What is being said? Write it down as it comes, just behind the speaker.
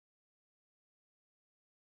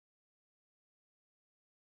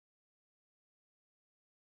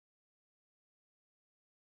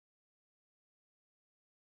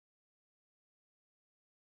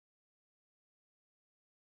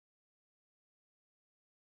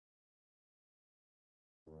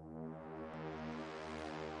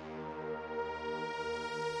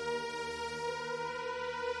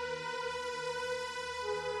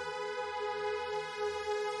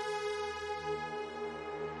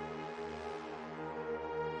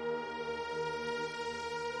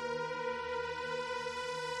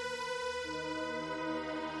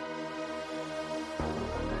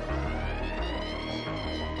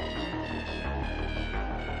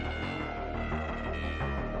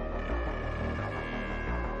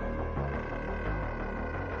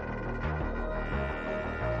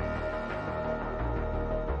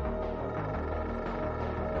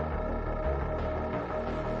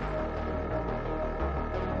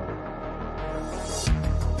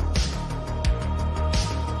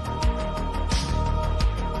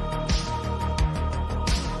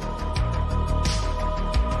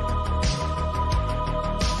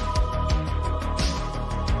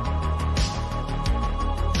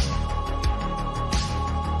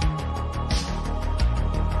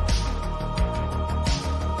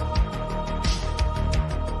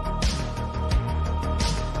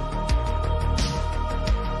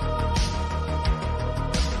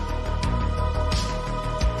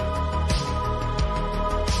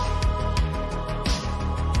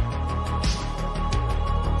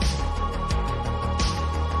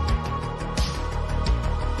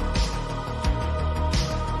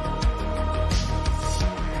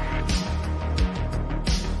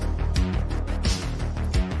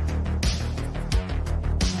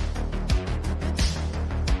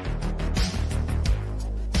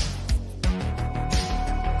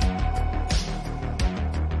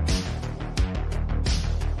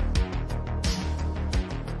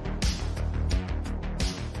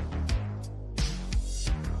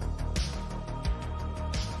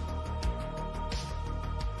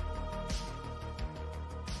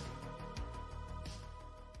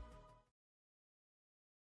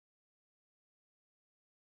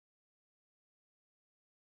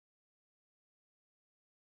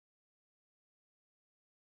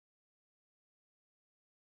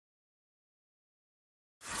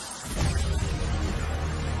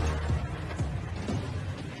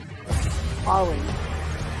Ollie,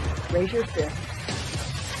 raise your fist.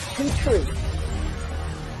 To truth.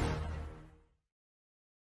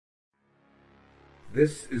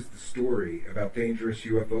 This is the story about dangerous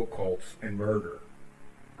UFO cults and murder.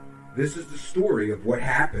 This is the story of what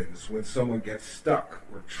happens when someone gets stuck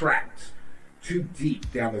or trapped too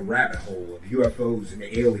deep down the rabbit hole of UFOs and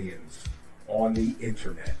aliens on the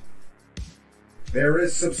internet. There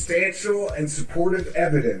is substantial and supportive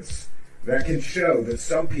evidence that can show that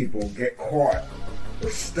some people get caught or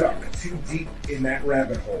stuck too deep in that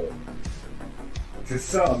rabbit hole. To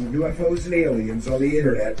some, UFOs and aliens on the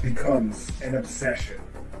internet becomes an obsession.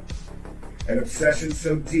 An obsession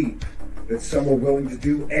so deep that some are willing to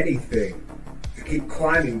do anything to keep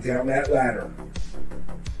climbing down that ladder.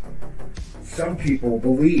 Some people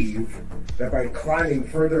believe that by climbing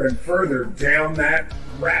further and further down that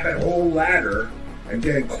rabbit hole ladder and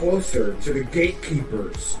getting closer to the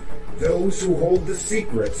gatekeepers, those who hold the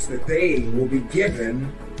secrets, that they will be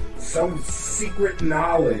given some secret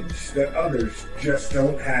knowledge that others just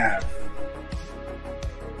don't have.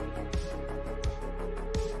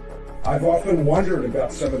 I've often wondered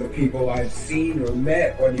about some of the people I've seen or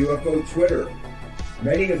met on UFO Twitter.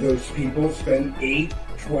 Many of those people spend 8,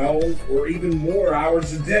 12, or even more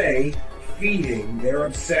hours a day feeding their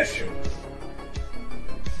obsession.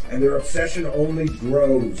 And their obsession only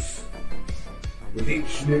grows with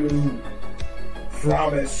each new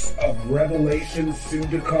promise of revelations soon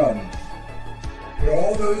to come. But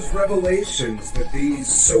all those revelations that these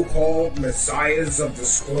so-called messiahs of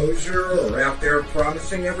disclosure are out there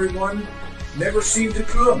promising everyone never seem to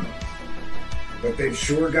come. But they've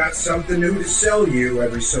sure got something new to sell you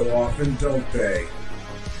every so often, don't they?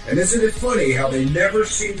 And isn't it funny how they never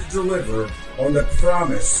seem to deliver on the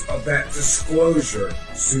promise of that disclosure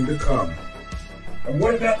soon to come? And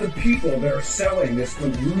what about the people that are selling this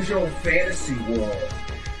delusional fantasy world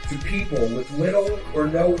to people with little or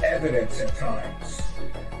no evidence at times?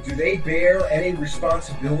 Do they bear any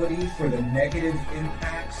responsibility for the negative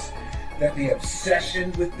impacts that the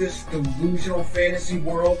obsession with this delusional fantasy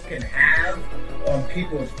world can have on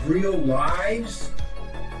people's real lives?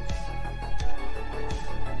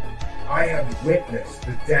 I have witnessed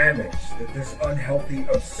the damage that this unhealthy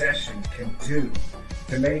obsession can do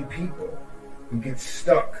to many people who get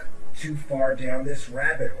stuck too far down this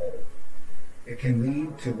rabbit hole. It can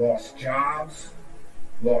lead to lost jobs,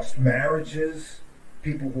 lost marriages,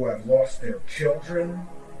 people who have lost their children,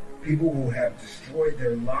 people who have destroyed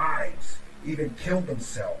their lives, even killed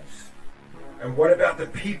themselves. And what about the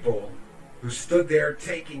people who stood there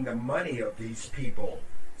taking the money of these people,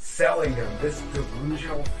 selling them this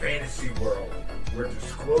delusional fantasy world where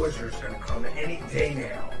disclosure is going to come any day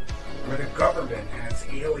now, where the government has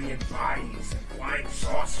alien bodies and flying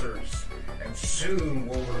saucers, and soon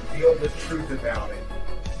will reveal the truth about it?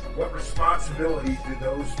 What responsibility do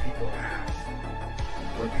those people have?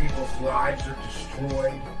 When people's lives are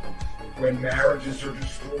destroyed, when marriages are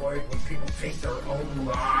destroyed, when people take their own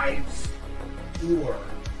lives, or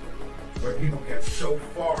when people get so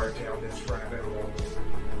far down this rabbit hole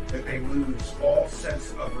that they lose all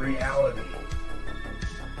sense of reality,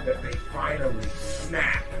 that they finally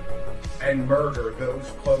snap and murder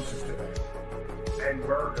those closest to them, and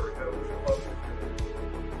murder those closest to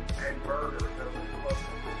them, and murder those closest to them,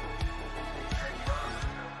 and murder those closest.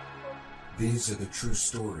 These are the true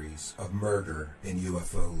stories of murder in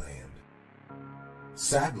UFO land.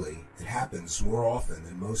 Sadly, it happens more often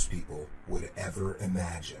than most people would ever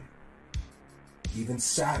imagine. Even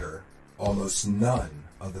sadder, almost none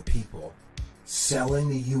of the people selling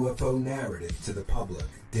the UFO narrative to the public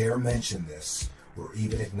dare mention this or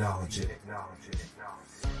even acknowledge it.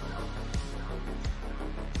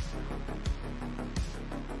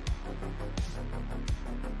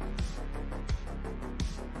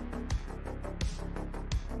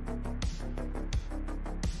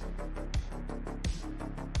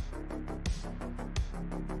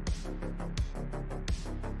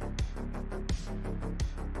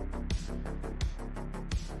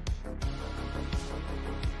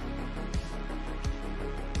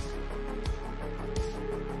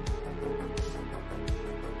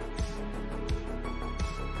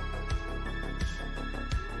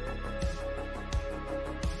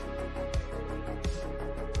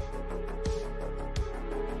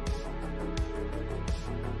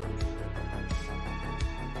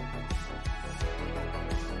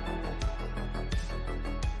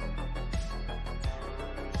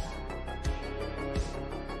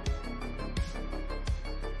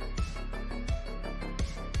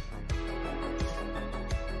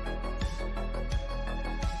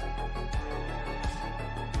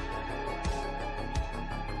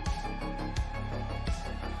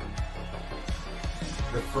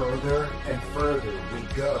 the further and further we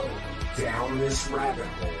go down this rabbit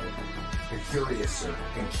hole, the curiouser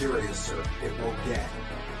and curiouser it will get.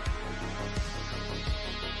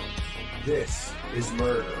 This is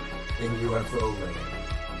Murder in UFO Land.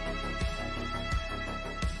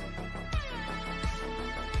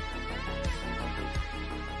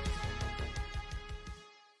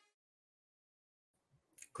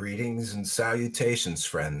 Greetings and salutations,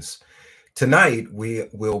 friends. Tonight, we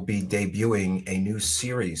will be debuting a new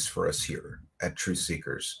series for us here at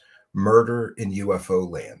Truthseekers, Murder in UFO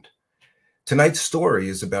Land. Tonight's story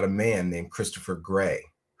is about a man named Christopher Gray,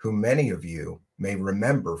 who many of you may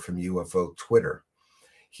remember from UFO Twitter.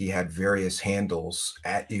 He had various handles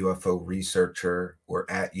at UFO Researcher or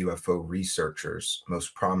at UFO Researchers,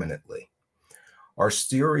 most prominently. Our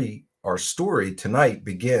story tonight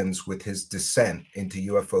begins with his descent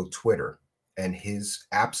into UFO Twitter and his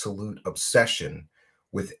absolute obsession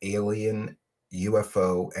with alien,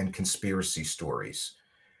 UFO, and conspiracy stories.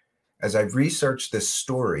 As I've researched this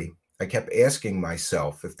story, I kept asking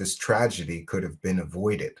myself if this tragedy could have been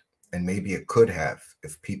avoided, and maybe it could have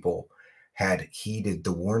if people had heeded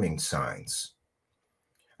the warning signs.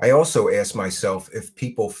 I also asked myself if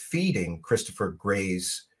people feeding Christopher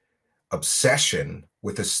Gray's obsession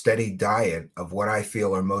with a steady diet of what I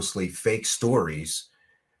feel are mostly fake stories,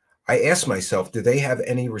 I asked myself, do they have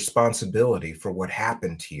any responsibility for what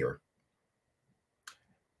happened here?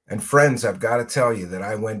 And friends, I've got to tell you that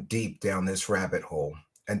I went deep down this rabbit hole,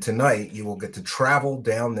 and tonight you will get to travel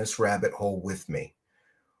down this rabbit hole with me.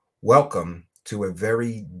 Welcome to a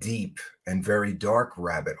very deep and very dark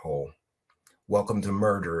rabbit hole. Welcome to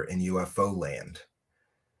Murder in UFO Land.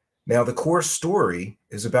 Now, the core story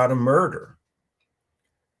is about a murder,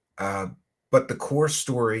 but the core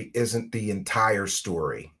story isn't the entire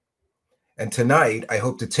story. And tonight, I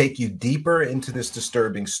hope to take you deeper into this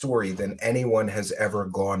disturbing story than anyone has ever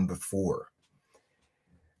gone before.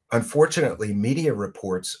 Unfortunately, media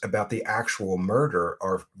reports about the actual murder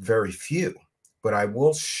are very few, but I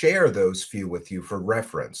will share those few with you for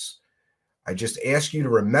reference. I just ask you to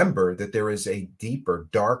remember that there is a deeper,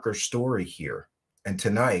 darker story here. And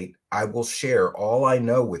tonight, I will share all I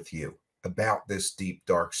know with you about this deep,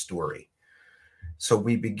 dark story. So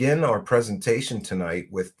we begin our presentation tonight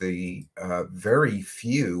with the very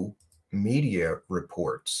few media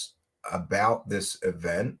reports about this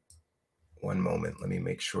event. One moment, let me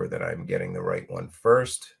make sure that I'm getting the right one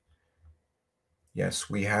first. Yes,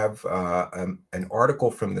 we have an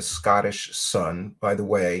article from the Scottish Sun. By the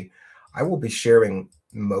way, I will be sharing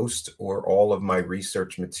most or all of my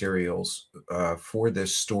research materials for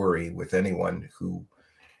this story with anyone who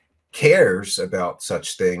cares about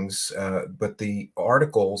such things, but the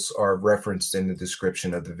articles are referenced in the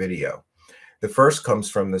description of the video. The first comes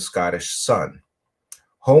from the Scottish Sun.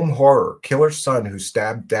 Home horror, killer son who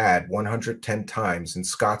stabbed dad 110 times in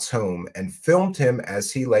Scott's home and filmed him as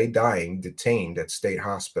he lay dying, detained at state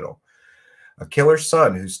hospital. A killer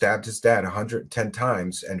son who stabbed his dad 110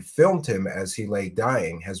 times and filmed him as he lay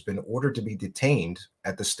dying has been ordered to be detained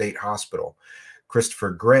at the state hospital. Christopher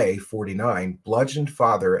Gray, 49, bludgeoned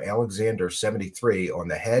father Alexander, 73, on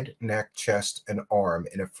the head, neck, chest, and arm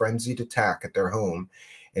in a frenzied attack at their home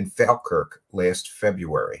in Falkirk last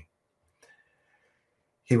February.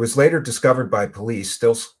 He was later discovered by police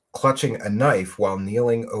still clutching a knife while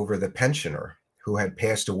kneeling over the pensioner, who had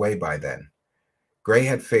passed away by then. Gray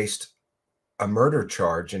had faced a murder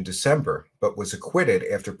charge in December, but was acquitted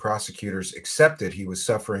after prosecutors accepted he was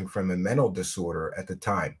suffering from a mental disorder at the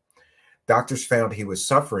time. Doctors found he was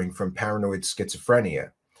suffering from paranoid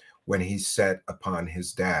schizophrenia when he set upon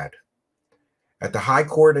his dad. At the High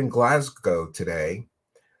Court in Glasgow today,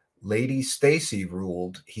 Lady Stacey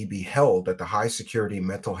ruled he be held at the high-security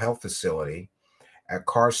mental health facility at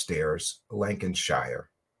Carstairs,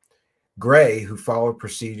 Lancashire. Gray, who followed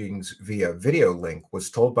proceedings via video link,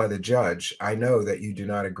 was told by the judge, "I know that you do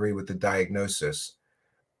not agree with the diagnosis,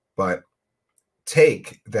 but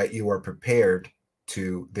take that you are prepared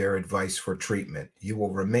to their advice for treatment. You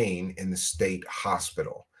will remain in the state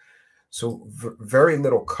hospital." So very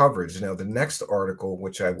little coverage. Now, the next article,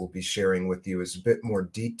 which I will be sharing with you, is a bit more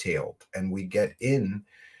detailed, and we get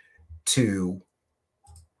into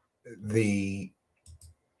the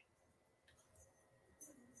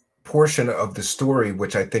portion of the story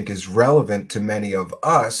which I think is relevant to many of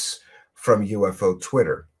us from UFO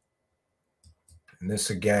Twitter. And this,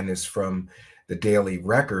 again, is from the Daily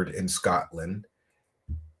Record in Scotland.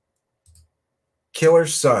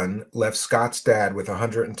 Killer's son left Scott's dad with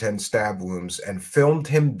 110 stab wounds and filmed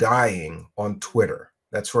him dying on Twitter.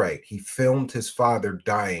 That's right. He filmed his father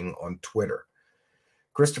dying on Twitter.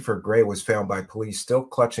 Christopher Gray was found by police still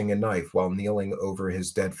clutching a knife while kneeling over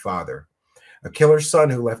his dead father. A killer's son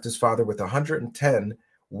who left his father with 110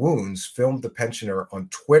 wounds filmed the pensioner on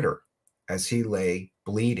Twitter as he lay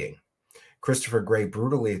bleeding. Christopher Gray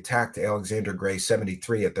brutally attacked Alexander Gray,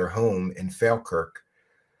 73, at their home in Falkirk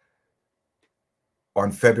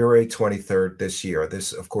on February 23rd this year.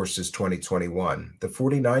 This, of course, is 2021. The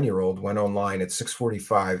 49-year-old went online at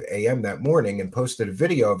 6:45 a.m. that morning and posted a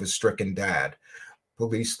video of his stricken dad.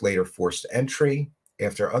 Police later forced entry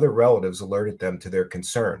after other relatives alerted them to their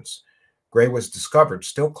concerns. Gray was discovered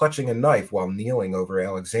still clutching a knife while kneeling over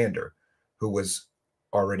Alexander, who was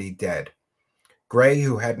already dead. Gray,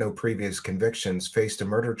 who had no previous convictions, faced a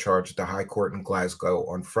murder charge at the High Court in Glasgow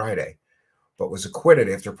on Friday, but was acquitted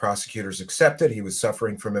after prosecutors accepted he was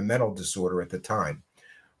suffering from a mental disorder at the time.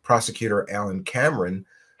 Prosecutor Alan Cameron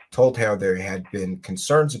told how there had been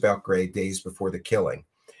concerns about Gray days before the killing.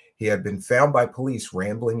 He had been found by police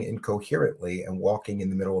rambling incoherently and walking in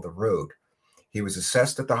the middle of the road. He was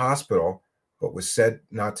assessed at the hospital, but was said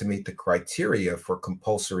not to meet the criteria for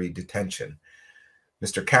compulsory detention.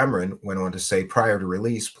 Mr. Cameron went on to say prior to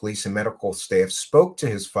release, police and medical staff spoke to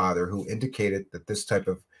his father, who indicated that this type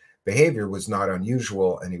of behavior was not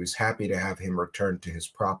unusual, and he was happy to have him return to his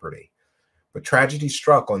property. But tragedy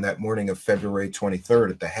struck on that morning of February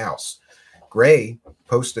 23rd at the house. Gray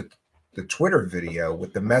posted the Twitter video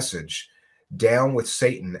with the message, "Down with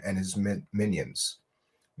Satan and his minions."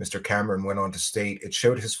 Mr. Cameron went on to state it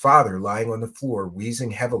showed his father lying on the floor, wheezing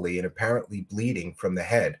heavily and apparently bleeding from the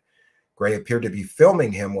head. Gray appeared to be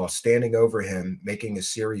filming him while standing over him, making a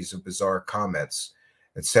series of bizarre comments.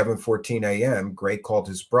 At 7:14 a.m., Gray called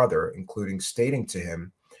his brother, including stating to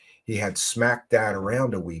him he had smacked Dad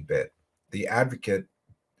around a wee bit. The advocate,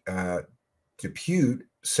 Depute,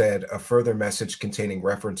 said a further message containing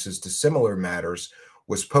references to similar matters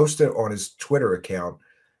was posted on his Twitter account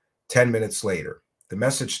 10 minutes later. The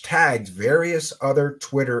message tagged various other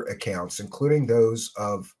Twitter accounts, including those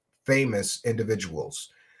of famous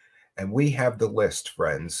individuals. And we have the list,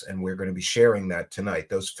 friends, and we're going to be sharing that tonight.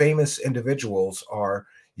 Those famous individuals are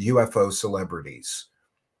UFO celebrities.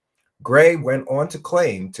 Gray went on to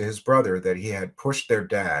claim to his brother that he had pushed their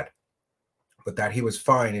dad, but that he was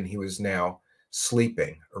fine and he was now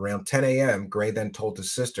sleeping. Around 10 a.m., Gray then told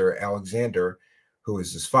his sister, Alexander, who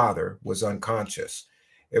is his father, was unconscious.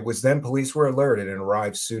 It was then police were alerted and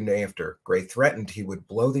arrived soon after. Gray threatened he would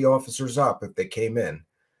blow the officers up if they came in.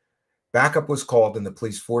 Backup was called and the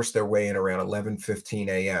police forced their way in around 11:15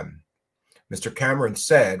 a.m. Mr. Cameron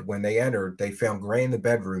said when they entered, they found Gray in the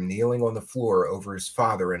bedroom kneeling on the floor over his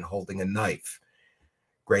father and holding a knife.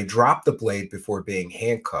 Gray dropped the blade before being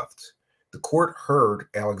handcuffed. The court heard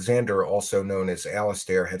Alexander, also known as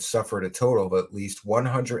Alistair, had suffered a total of at least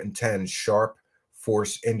 110 sharp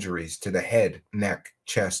force injuries to the head, neck,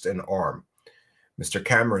 chest, and arm. Mr.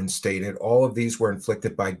 Cameron stated all of these were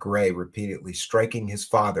inflicted by Gray, repeatedly striking his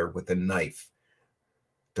father with a knife.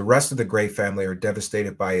 The rest of the Gray family are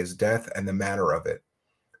devastated by his death and the manner of it.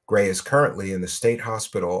 Gray is currently in the state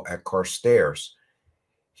hospital at Carstairs.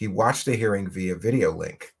 He watched the hearing via video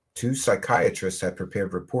link. 2 psychiatrists had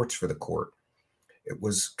prepared reports for the court. It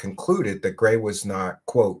was concluded that Gray was not,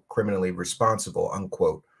 quote, criminally responsible,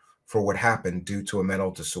 unquote, for what happened due to a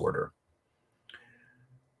mental disorder.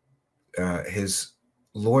 His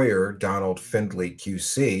lawyer, Donald Findley,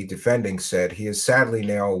 QC, defending, said he is sadly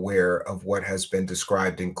now aware of what has been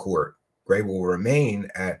described in court. Gray will remain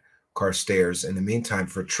at Carstairs in the meantime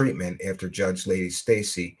for treatment after Judge Lady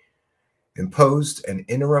Stacy imposed an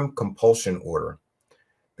interim compulsion order.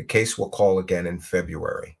 The case will call again in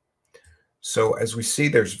February. So as we see,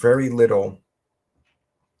 there's very little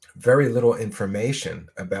information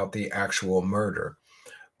about the actual murder,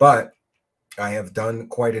 but I have done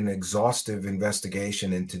quite an exhaustive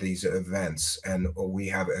investigation into these events, and we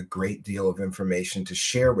have a great deal of information to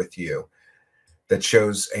share with you that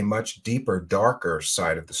shows a much deeper, darker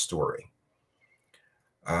side of the story.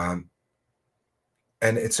 And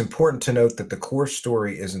it's important to note that the core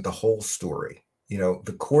story isn't the whole story. You know,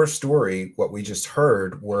 the core story, what we just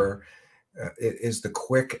heard, it is the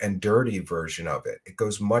quick and dirty version of it. It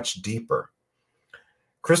goes much deeper.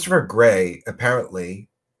 Christopher Gray apparently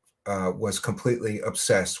was completely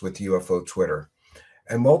obsessed with UFO Twitter,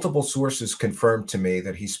 and multiple sources confirmed to me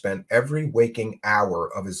that he spent every waking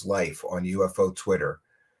hour of his life on UFO Twitter,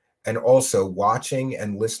 and also watching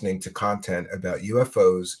and listening to content about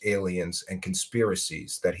UFOs, aliens, and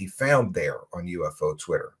conspiracies that he found there on UFO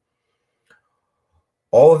Twitter.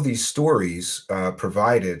 All of these stories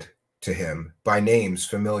provided to him by names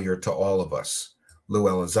familiar to all of us: Lou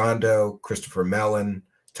Elizondo, Christopher Mellon,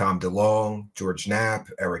 Tom DeLonge, George Knapp,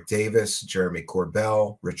 Eric Davis, Jeremy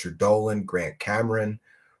Corbell, Richard Dolan, Grant Cameron,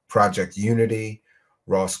 Project Unity,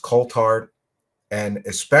 Ross Coulthart, and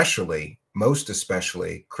especially, most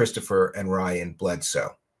especially, Christopher and Ryan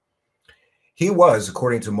Bledsoe. He was,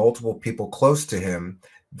 according to multiple people close to him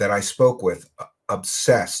that I spoke with,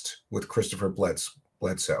 obsessed with Christopher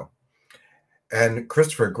Bledsoe. And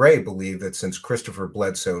Christopher Gray believed that since Christopher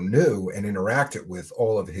Bledsoe knew and interacted with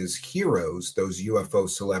all of his heroes, those UFO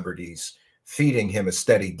celebrities, feeding him a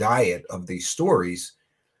steady diet of these stories,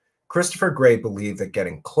 Christopher Gray believed that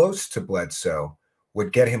getting close to Bledsoe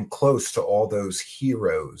would get him close to all those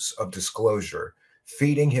heroes of disclosure,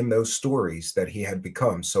 feeding him those stories that he had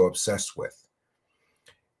become so obsessed with.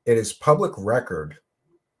 It is public record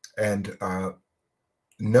and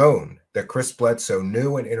known that Chris Bledsoe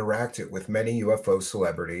knew and interacted with many UFO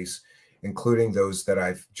celebrities, including those that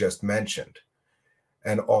I've just mentioned,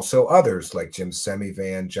 and also others like Jim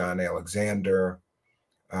Semivan, John Alexander,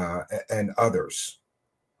 and others.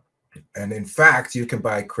 And in fact, you can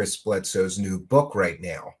buy Chris Bledsoe's new book right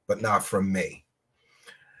now, but not from me.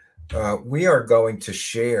 We are going to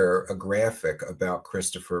share a graphic about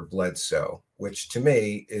Christopher Bledsoe, which to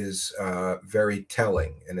me is very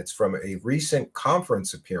telling. And it's from a recent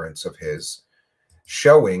conference appearance of his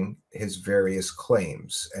showing his various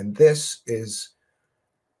claims. And this is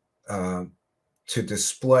to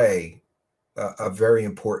display a very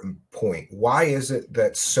important point. Why is it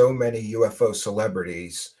that so many UFO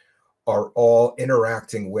celebrities are all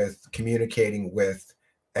interacting with, communicating with,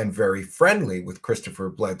 and very friendly with Christopher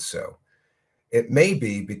Bledsoe? It may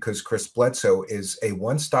be because Chris Bledsoe is a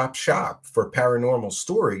one-stop shop for paranormal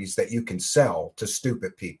stories that you can sell to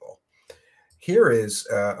stupid people. Here is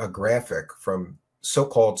a graphic from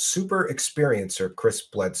so-called super experiencer Chris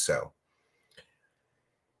Bledsoe.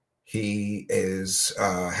 He is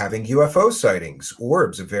having UFO sightings,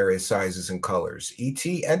 orbs of various sizes and colors, ET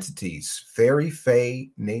entities, fairy, fae,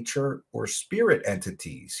 nature, or spirit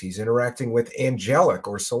entities. He's interacting with angelic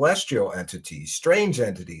or celestial entities, strange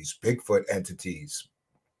entities, Bigfoot entities,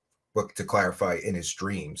 but to clarify, in his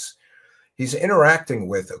dreams. He's interacting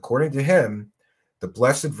with, according to him, the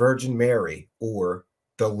Blessed Virgin Mary, or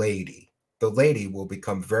the Lady. The Lady will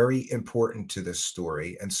become very important to this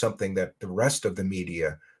story and something that the rest of the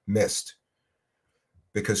media missed,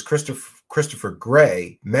 because Christopher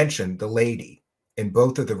Gray mentioned the Lady in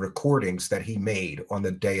both of the recordings that he made on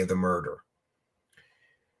the day of the murder.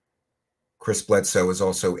 Chris Bledsoe is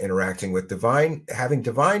also interacting with having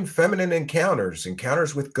divine feminine encounters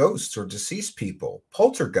with ghosts or deceased people,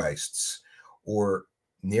 poltergeists, or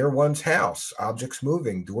near one's house, objects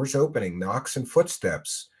moving, doors opening, knocks and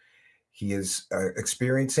footsteps. He is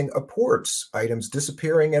experiencing apports, items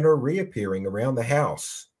disappearing and or reappearing around the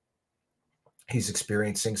house. He's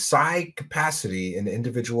experiencing psi capacity in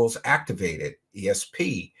individuals activated,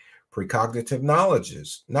 ESP, precognitive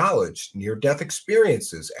knowledge, near-death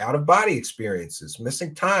experiences, out-of-body experiences,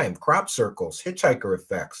 missing time, crop circles, hitchhiker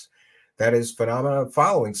effects. That is phenomena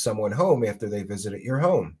following someone home after they visited your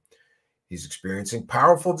home. He's experiencing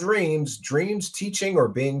powerful dreams, teaching or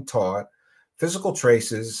being taught, physical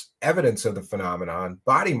traces, evidence of the phenomenon,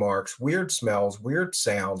 body marks, weird smells, weird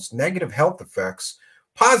sounds, negative health effects,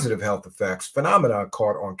 positive health effects, phenomena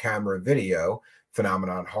caught on camera video,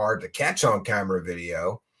 phenomenon hard to catch on camera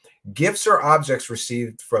video, gifts or objects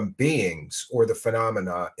received from beings or the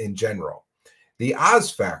phenomena in general. The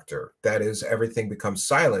Oz factor, that is, everything becomes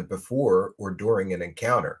silent before or during an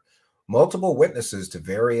encounter. Multiple witnesses to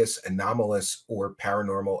various anomalous or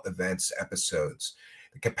paranormal events, episodes.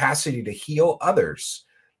 The capacity to heal others.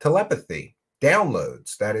 Telepathy.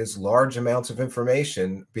 Downloads, that is, large amounts of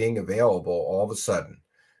information being available all of a sudden.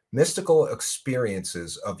 Mystical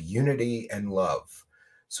experiences of unity and love.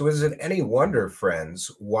 So is it any wonder,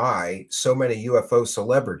 friends, why so many UFO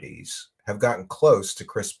celebrities have gotten close to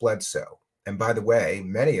Chris Bledsoe? And by the way,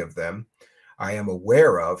 many of them I am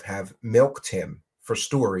aware of have milked him for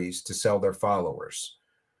stories to sell their followers.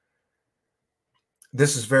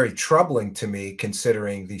 This is very troubling to me,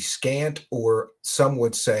 considering the scant, or some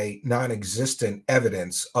would say non-existent,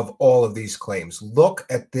 evidence of all of these claims. Look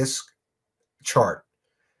at this chart.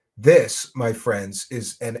 This, my friends,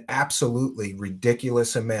 is an absolutely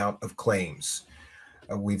ridiculous amount of claims.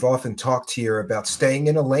 We've often talked here about staying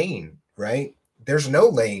in a lane, right? There's no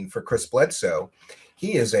lane for Chris Bledsoe.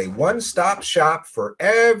 He is a one-stop shop for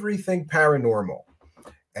everything paranormal.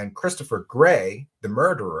 And Christopher Gray, the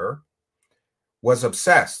murderer, was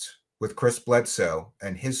obsessed with Chris Bledsoe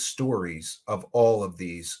and his stories of all of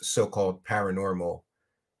these so-called paranormal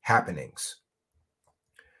happenings.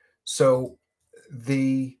 So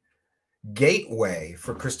the gateway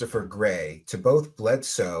for Christopher Gray to both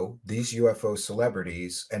Bledsoe, these UFO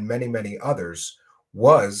celebrities, and many, many others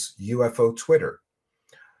was UFO Twitter.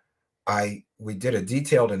 We did a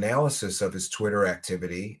detailed analysis of his Twitter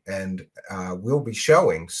activity, and we'll be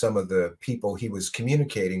showing some of the people he was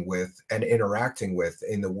communicating with and interacting with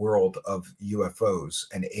in the world of UFOs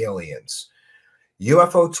and aliens.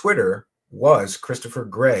 UFO Twitter was Christopher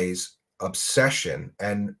Gray's obsession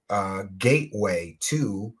and gateway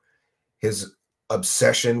to his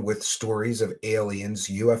obsession with stories of aliens,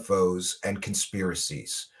 UFOs, and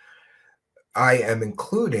conspiracies. I am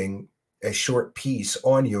including a short piece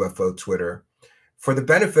on UFO Twitter for the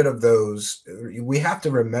benefit of those. We have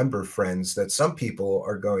to remember, friends, that some people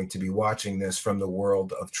are going to be watching this from the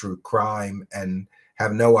world of true crime and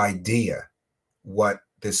have no idea what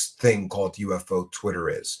this thing called UFO Twitter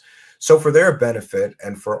is. So for their benefit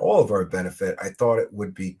and for all of our benefit, I thought it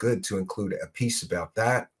would be good to include a piece about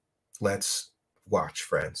that. Let's watch,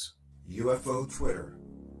 friends. UFO Twitter.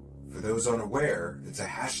 For those unaware, it's a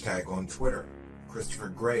hashtag on Twitter. Christopher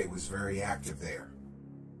Gray was very active there.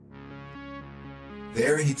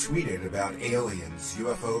 There he tweeted about aliens,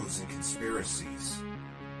 UFOs, and conspiracies.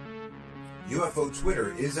 UFO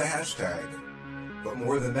Twitter is a hashtag, but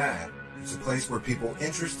more than that, it's a place where people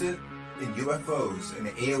interested in UFOs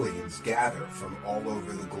and aliens gather from all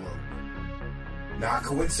over the globe. Not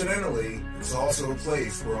coincidentally, it's also a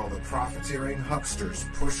place where all the profiteering hucksters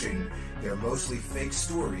pushing their mostly fake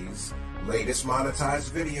stories, latest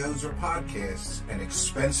monetized videos or podcasts, and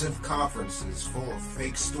expensive conferences full of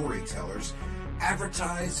fake storytellers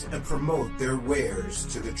advertise and promote their wares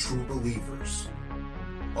to the true believers.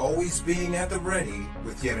 Always being at the ready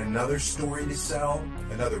with yet another story to sell,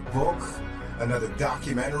 another book, another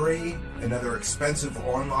documentary, another expensive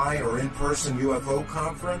online or in-person UFO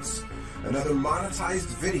conference, another monetized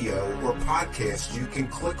video or podcast you can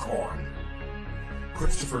click on.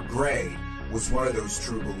 Christopher Gray was one of those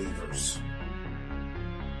true believers.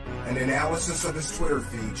 An analysis of his Twitter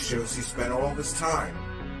feed shows he spent all of his time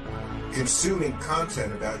consuming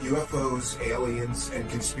content about UFOs, aliens, and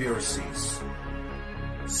conspiracies.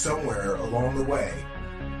 Somewhere along the way,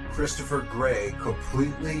 Christopher Gray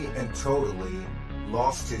completely and totally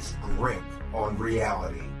lost his grip on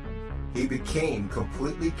reality. He became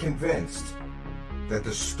completely convinced that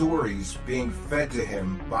the stories being fed to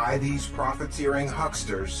him by these profiteering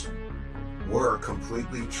hucksters were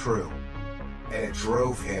completely true, and it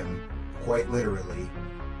drove him, quite literally,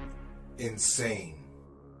 insane.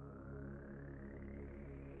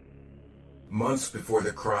 Months before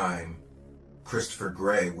the crime Christopher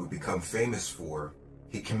Gray would become famous for,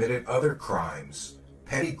 he committed other crimes,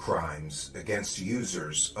 petty crimes against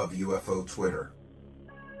users of UFO Twitter.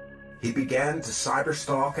 He began to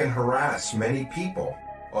cyberstalk and harass many people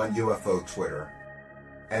on UFO Twitter,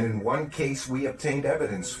 and in one case we obtained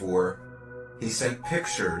evidence for, he sent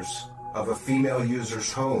pictures of a female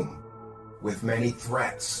user's home with many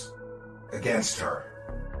threats against her.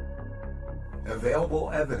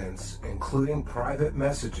 Available evidence, including private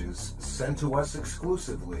messages sent to us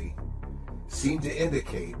exclusively, seemed to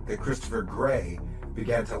indicate that Christopher Gray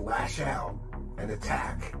began to lash out and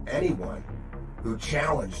attack anyone who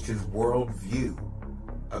challenged his worldview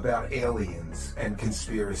about aliens and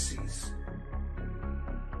conspiracies.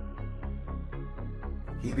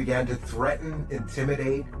 He began to threaten,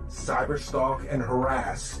 intimidate, cyberstalk, and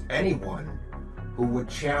harass anyone who would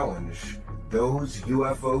challenge those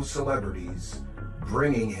UFO celebrities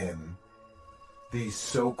bringing him these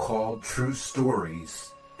so-called true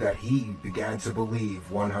stories that he began to believe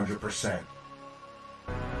 100%.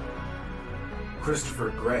 Christopher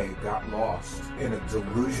Gray got lost in a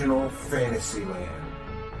delusional fantasy land,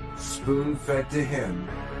 spoon-fed to him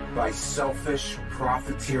by selfish,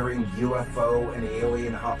 profiteering UFO and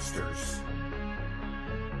alien hucksters.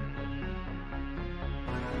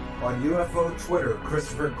 On UFO Twitter,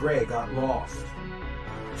 Christopher Gray got lost,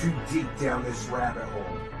 too deep down this rabbit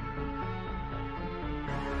hole,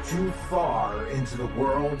 too far into the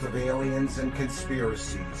world of aliens and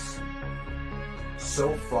conspiracies.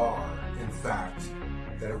 So far, in fact,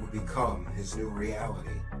 that it would become his new reality.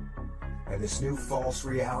 And this new false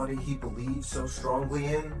reality he believed so strongly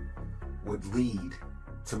in would lead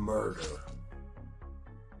to murder.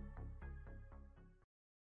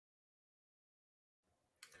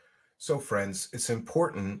 So, friends, it's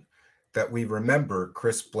important that we remember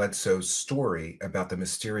Chris Bledsoe's story about the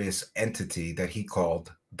mysterious entity that he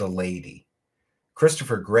called the Lady.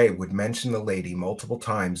 Christopher Gray would mention the Lady multiple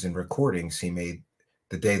times in recordings he made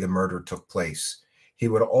the day the murder took place. He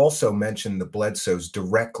would also mention the Bledsoes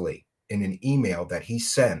directly in an email that he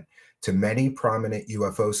sent to many prominent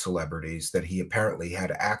UFO celebrities that he apparently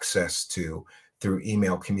had access to through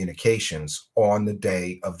email communications on the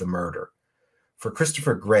day of the murder. For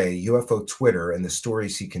Christopher Gray, UFO Twitter and the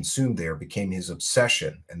stories he consumed there became his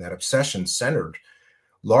obsession, and that obsession centered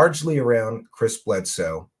largely around Chris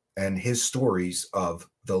Bledsoe and his stories of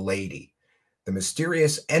the lady, the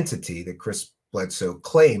mysterious entity that Chris Bledsoe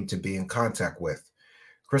claimed to be in contact with.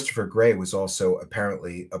 Christopher Gray was also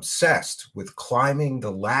apparently obsessed with climbing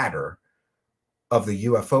the ladder of the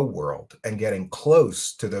UFO world and getting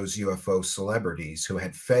close to those UFO celebrities who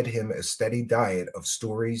had fed him a steady diet of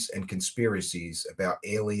stories and conspiracies about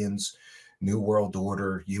aliens, New World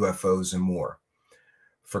Order, UFOs, and more.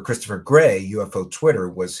 For Christopher Gray, UFO Twitter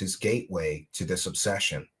was his gateway to this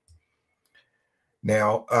obsession.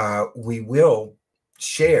 Now, we will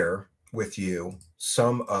share with you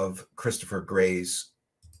some of Christopher Gray's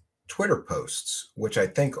Twitter posts, which I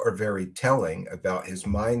think are very telling about his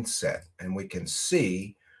mindset. And we can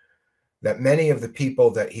see that many of the people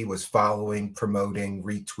that he was following, promoting,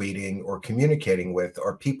 retweeting, or communicating with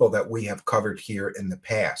are people that we have covered here in the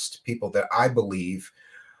past, people that I believe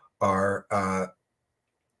are,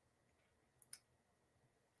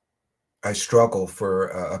 I struggle for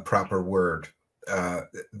a proper word.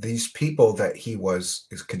 These people that he is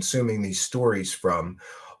consuming these stories from,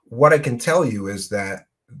 what I can tell you is that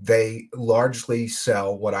they largely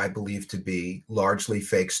sell what I believe to be largely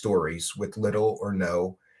fake stories with little or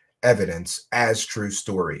no evidence as true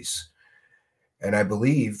stories. And I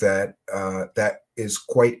believe that that is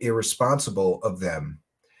quite irresponsible of them,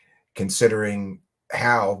 considering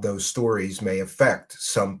how those stories may affect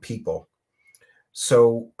some people.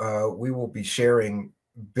 So we will be sharing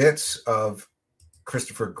bits of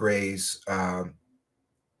Christopher Gray's, oh,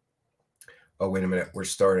 wait a minute, we're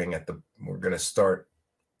going to start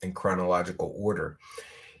in chronological order.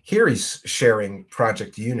 Here he's sharing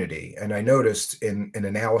Project Unity, and I noticed in an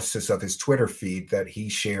analysis of his Twitter feed that he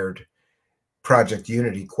shared Project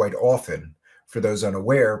Unity quite often. For those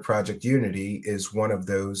unaware, Project Unity is one of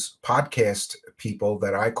those podcast people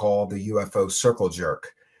that I call the UFO circle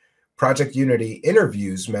jerk. Project Unity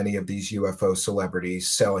interviews many of these UFO celebrities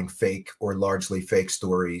selling fake or largely fake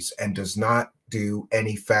stories and does not do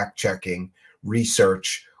any fact-checking,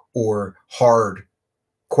 research, or hard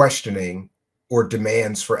questioning or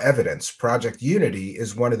demands for evidence. Project Unity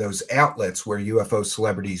is one of those outlets where UFO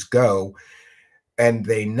celebrities go and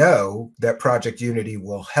they know that Project Unity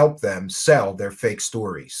will help them sell their fake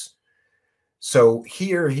stories. So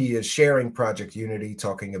here he is sharing Project Unity,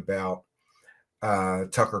 talking about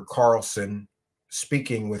Tucker Carlson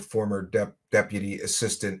speaking with former Deputy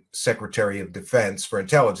Assistant Secretary of Defense for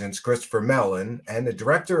Intelligence, Christopher Mellon, and the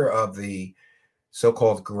director of the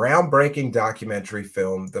so-called groundbreaking documentary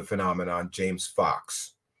film, The Phenomenon, James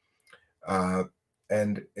Fox.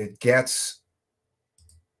 And it gets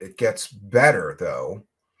better, though.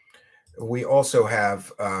 We also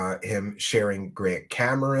have him sharing Grant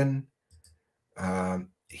Cameron.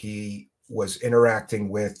 He was interacting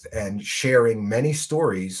with and sharing many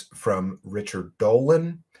stories from Richard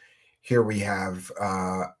Dolan. Here we have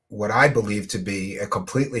what I believe to be a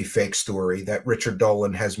completely fake story that Richard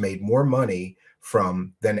Dolan has made more money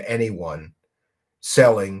from than anyone,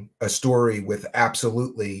 selling a story with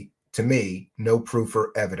absolutely, to me, no proof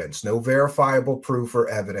or evidence, no verifiable proof or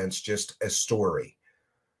evidence, just a story.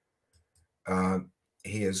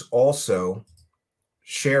 He is also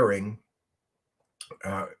sharing,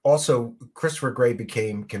 also Christopher Gray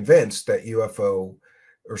became convinced that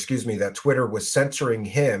that Twitter was censoring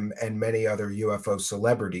him and many other UFO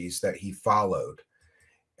celebrities that he followed,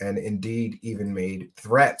 and indeed even made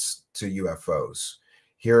threats to UFOs.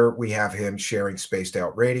 Here we have him sharing Spaced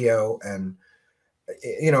Out Radio, and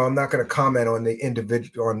I'm not going to comment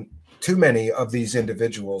on too many of these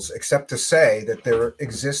individuals, except to say that there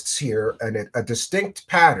exists here a distinct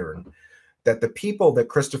pattern that the people that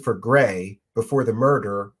Christopher Gray, before the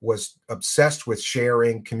murder, was obsessed with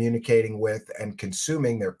sharing, communicating with, and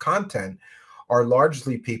consuming their content are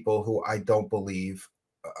largely people who I don't believe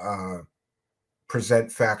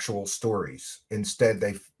present factual stories. Instead,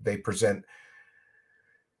 they present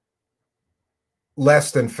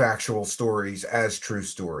less than factual stories as true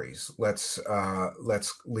stories. Let's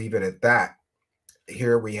leave it at that.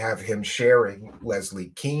 Here we have him sharing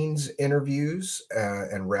Leslie Kean's interviews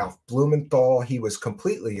and Ralph Blumenthal. He was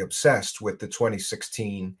completely obsessed with the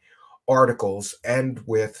 2016 articles and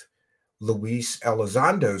with Luis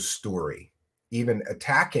Elizondo's story, even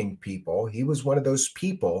attacking people. He was one of those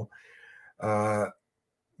people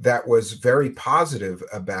that was very positive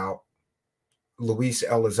about Luis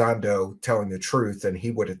Elizondo telling the truth, and he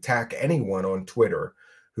would attack anyone on Twitter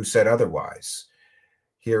who said otherwise.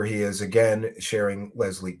 Here he is again sharing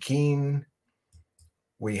Leslie Kean.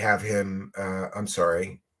 We have him,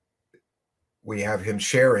 we have him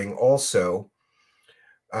sharing also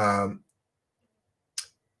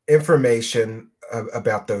information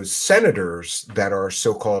about those senators that are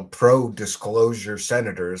so-called pro-disclosure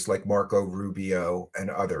senators like Marco Rubio and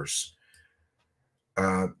others.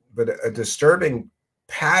 But a disturbing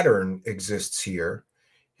pattern exists here.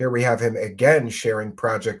 Here we have him again sharing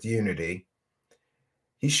Project Unity.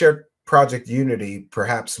 He shared Project Unity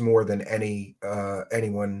perhaps more than any other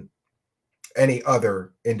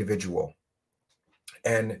individual.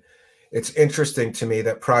 And it's interesting to me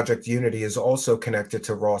that Project Unity is also connected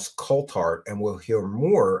to Ross Coulthart, and we'll hear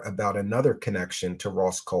more about another connection to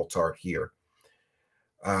Ross Coulthart here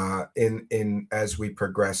as we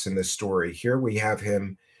progress in this story. Here we have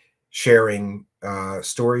him sharing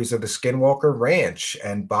stories of the Skinwalker Ranch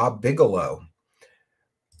and Bob Bigelow.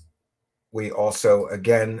 We also,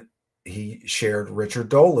 again, he shared Richard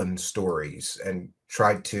Dolan stories and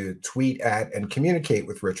tried to tweet at and communicate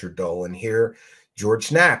with Richard Dolan. Here, George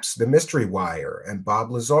Knapp's The Mystery Wire and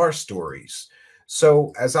Bob Lazar stories.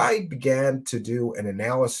 So as I began to do an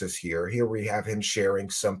analysis here we have him sharing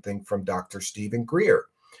something from Dr. Stephen Greer.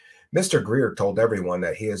 Mr. Greer told everyone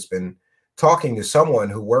that he has been talking to someone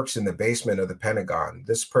who works in the basement of the Pentagon.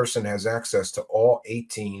 This person has access to all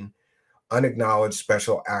 18 unacknowledged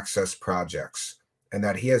special access projects, and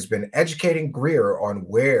that he has been educating Greer on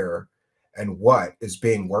where and what is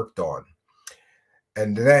being worked on.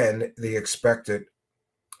 And then he expected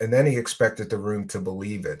the room to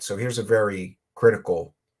believe it. So here's a very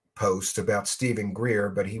critical post about Stephen Greer,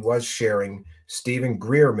 but he was sharing Stephen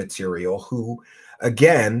Greer material, who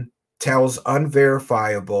again tells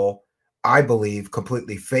unverifiable, I believe,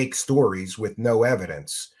 completely fake stories with no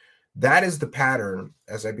evidence. That is the pattern.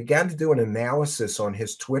 As I began to do an analysis on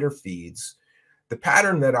his Twitter feeds, the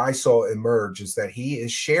pattern that I saw emerge is that he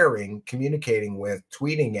is sharing, communicating with,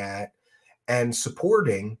 tweeting at, and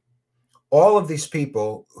supporting all of these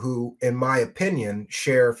people who, in my opinion,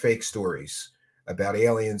 share fake stories about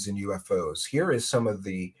aliens and UFOs. Here is some of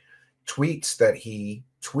the tweets that he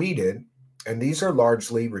tweeted, and these are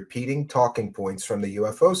largely repeating talking points from the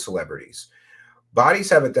UFO celebrities. Bodies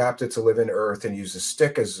have adapted to live in Earth and use a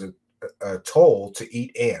stick as a toll to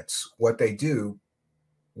eat ants. What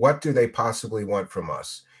do they possibly want from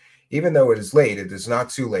us? Even though it is late, it is not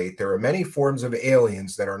too late. There are many forms of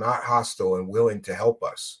aliens that are not hostile and willing to help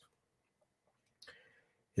us.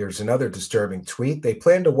 Here's another disturbing tweet. They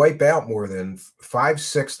plan to wipe out more than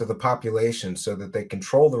 5/6 of the population so that they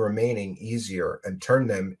control the remaining easier and turn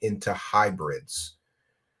them into hybrids.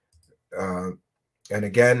 And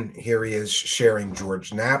again, here he is sharing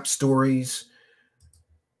George Knapp stories.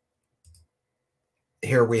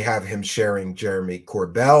 Here we have him sharing Jeremy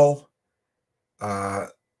Corbell.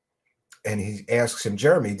 And he asks him,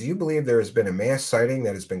 Jeremy, do you believe there has been a mass sighting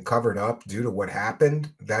that has been covered up due to what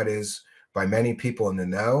happened? That is, by many people in the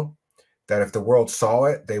know, that if the world saw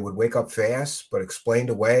it, they would wake up fast, but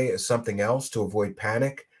explained away as something else to avoid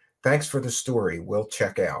panic. Thanks for the story. We'll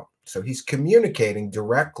check out. So he's communicating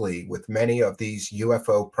directly with many of these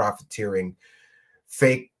UFO profiteering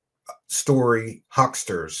fake story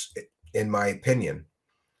hucksters, in my opinion.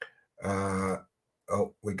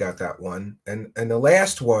 Oh, we got that one. And the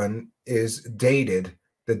last one is dated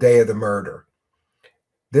the day of the murder.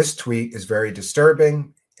 This tweet is very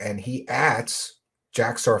disturbing, and he adds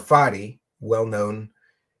Jack Sarfati, well-known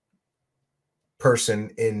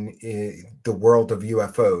person in the world of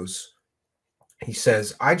UFOs. He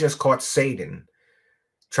says, I just caught Satan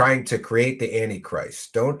trying to create the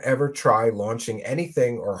Antichrist. Don't ever try launching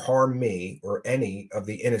anything or harm me or any of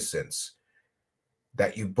the innocents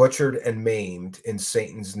that you butchered and maimed in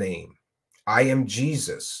Satan's name. I am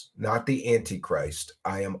Jesus, not the Antichrist.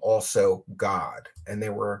 I am also God. And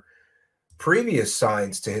there were previous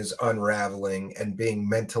signs to his unraveling and being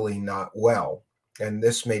mentally not well. And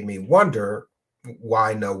this made me wonder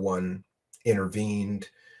why no one intervened,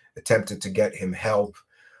 attempted to get him help.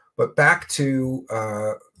 But back to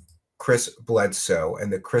Chris Bledsoe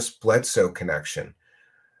and the Chris Bledsoe connection.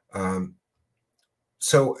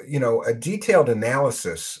 So, a detailed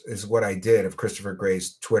analysis is what I did of Christopher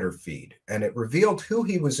Gray's Twitter feed, and it revealed who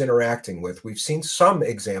he was interacting with. We've seen some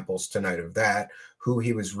examples tonight of that, who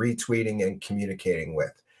he was retweeting and communicating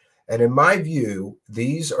with. And in my view,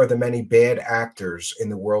 these are the many bad actors in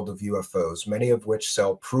the world of UFOs, many of which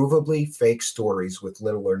sell provably fake stories with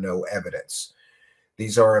little or no evidence.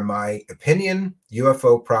 These are, in my opinion,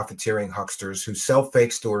 UFO profiteering hucksters who sell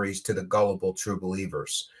fake stories to the gullible true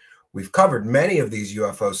believers. We've covered many of these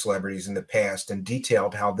UFO celebrities in the past and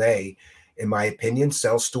detailed how they in my opinion,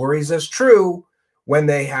 sell stories as true when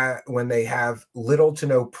they have little to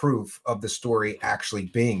no proof of the story actually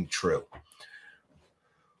being true.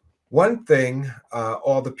 One thing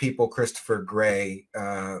all the people Christopher Gray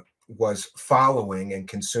was following and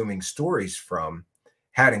consuming stories from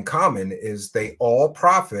had in common is they all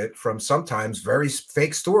profit from sometimes very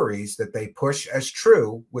fake stories that they push as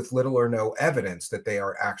true with little or no evidence that they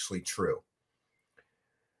are actually true.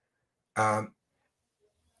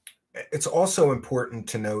 It's also important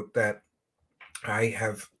to note that I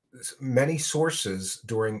have many sources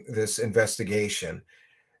during this investigation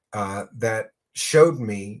that showed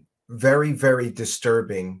me very, very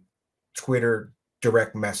disturbing Twitter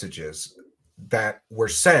direct messages that were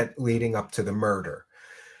sent leading up to the murder.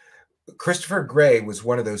 Christopher Gray was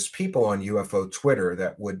one of those people on UFO Twitter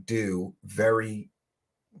that would do very,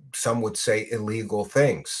 some would say, illegal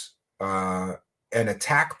things and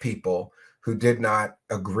attack people who did not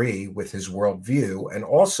agree with his worldview, and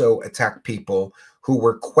also attack people who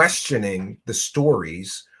were questioning the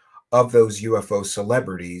stories of those UFO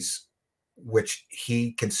celebrities, which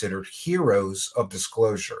he considered heroes of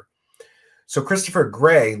disclosure. So Christopher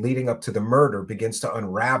Gray, leading up to the murder, begins to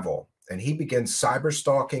unravel, and he begins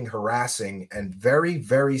cyber-stalking, harassing, and very,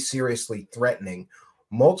 very seriously threatening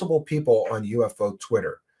multiple people on UFO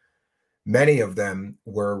Twitter. Many of them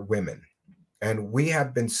were women. And we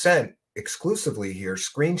have been sent exclusively here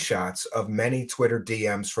screenshots of many Twitter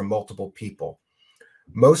DMs from multiple people.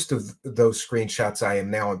 Most of those screenshots I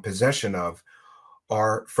am now in possession of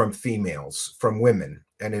are from females, from women.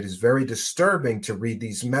 And it is very disturbing to read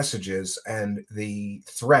these messages and the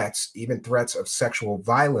threats, even threats of sexual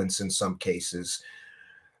violence in some cases,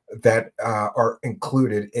 that are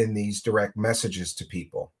included in these direct messages to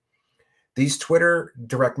people. These Twitter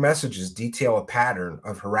direct messages detail a pattern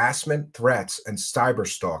of harassment, threats, and cyber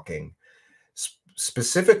stalking,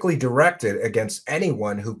 specifically directed against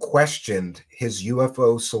anyone who questioned his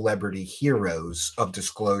UFO celebrity heroes of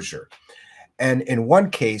disclosure. And in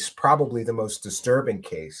one case, probably the most disturbing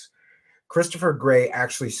case, Christopher Gray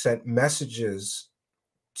actually sent messages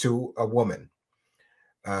to a woman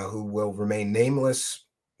who will remain nameless,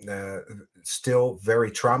 still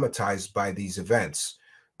very traumatized by these events.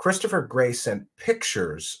 Christopher Gray sent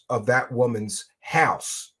pictures of that woman's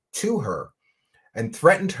house to her and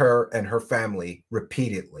threatened her and her family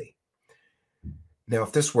repeatedly. Now,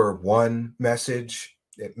 if this were one message,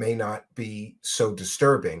 it may not be so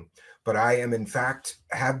disturbing, but I am, in fact,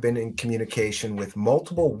 have been in communication with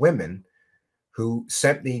multiple women who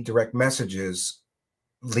sent me direct messages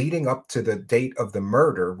leading up to the date of the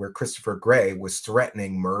murder, where Christopher Gray was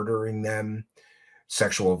threatening murdering them,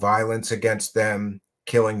 sexual violence against them,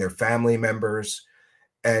 killing their family members.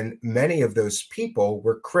 And many of those people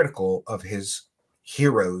were critical of his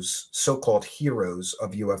heroes, so-called heroes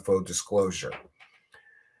of UFO disclosure.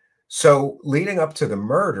 So leading up to the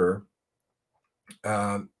murder,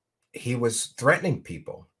 he was threatening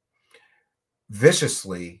people,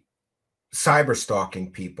 viciously cyber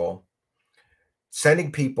stalking people,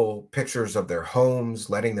 sending people pictures of their homes,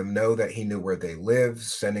 letting them know that he knew where they lived,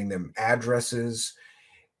 sending them addresses.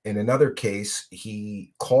 In another case,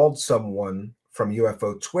 he called someone from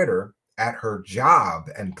UFO Twitter at her job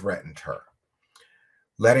and threatened her,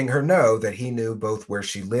 letting her know that he knew both where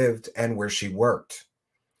she lived and where she worked.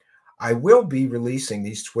 I will be releasing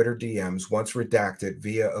these Twitter DMs once redacted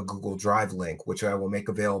via a Google Drive link, which I will make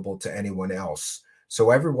available to anyone else, so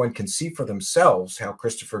everyone can see for themselves how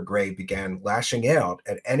Christopher Gray began lashing out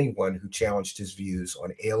at anyone who challenged his views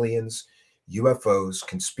on aliens, UFOs,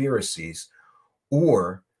 conspiracies,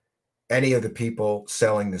 or any of the people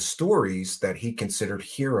selling the stories that he considered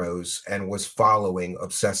heroes and was following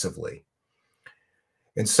obsessively.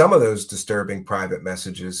 In some of those disturbing private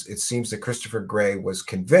messages, it seems that Christopher Gray was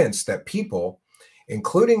convinced that people,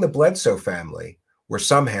 including the Bledsoe family, were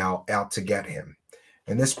somehow out to get him.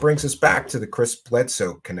 And this brings us back to the Chris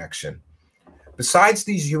Bledsoe connection. Besides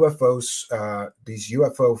these UFO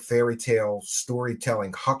fairy tale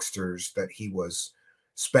storytelling hucksters that he was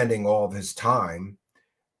spending all of his time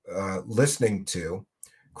listening to,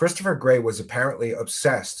 Christopher Gray was apparently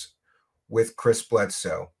obsessed with Chris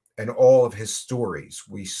Bledsoe and all of his stories.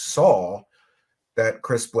 We saw that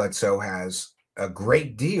Chris Bledsoe has a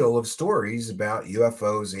great deal of stories about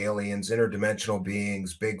UFOs, aliens, interdimensional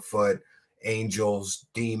beings, Bigfoot, angels,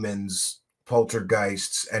 demons,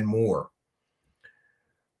 poltergeists, and more.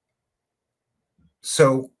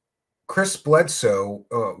 So Chris Bledsoe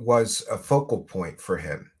was a focal point for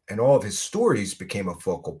him, and all of his stories became a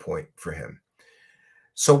focal point for him.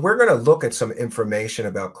 So we're going to look at some information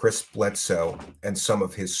about Chris Bledsoe and some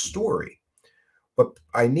of his story. But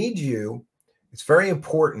I need you It's very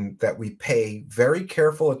important that we pay very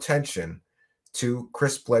careful attention to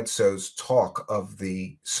Chris Bledsoe's talk of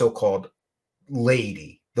the so-called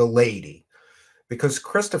lady, the lady, because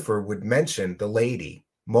Christopher would mention the lady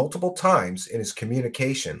multiple times in his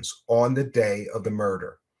communications on the day of the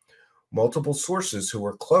murder. Multiple sources who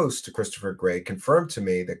were close to Christopher Gray confirmed to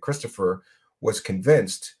me that Christopher was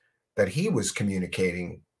convinced that he was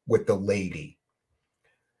communicating with the lady.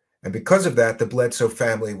 And because of that, the Bledsoe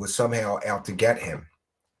family was somehow out to get him.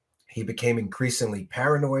 He became increasingly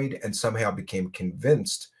paranoid and somehow became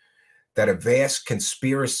convinced that a vast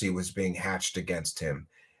conspiracy was being hatched against him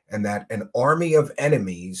and that an army of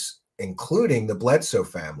enemies, including the Bledsoe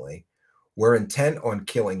family, were intent on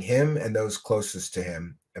killing him and those closest to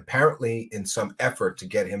him, apparently in some effort to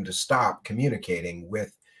get him to stop communicating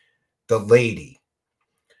with the lady.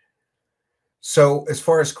 So as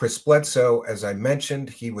far as Chris Bledsoe, as I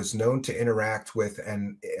mentioned, he was known to interact with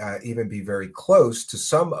and even be very close to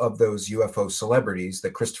some of those UFO celebrities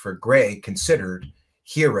that Christopher Gray considered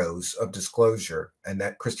heroes of disclosure and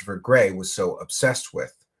that Christopher Gray was so obsessed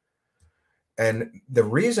with. And the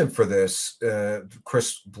reason for this,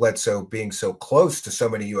 Chris Bledsoe being so close to so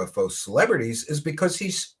many UFO celebrities, is because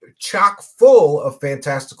he's chock full of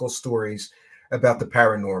fantastical stories about the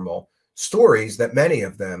paranormal, stories that many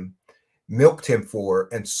of them milked him for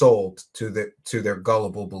and sold to their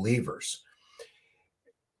gullible believers.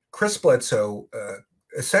 Chris Bledsoe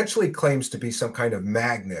essentially claims to be some kind of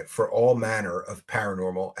magnet for all manner of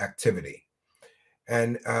paranormal activity.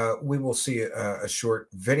 And we will see a short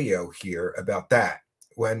video here about that.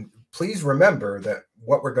 Please remember that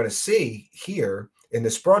what we're going to see here in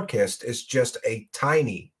this broadcast is just a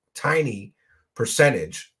tiny, tiny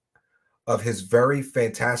percentage of his very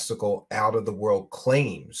fantastical, out-of-the-world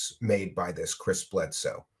claims made by this Chris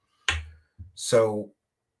Bledsoe. So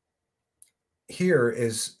here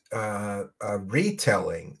is a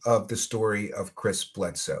retelling of the story of Chris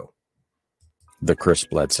Bledsoe. The Chris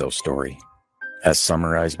Bledsoe story, as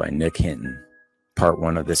summarized by Nick Hinton. Part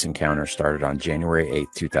 1 of this encounter started on January 8,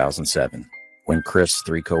 2007, when Chris,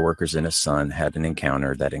 3 coworkers, and his son had an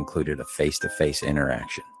encounter that included a face-to-face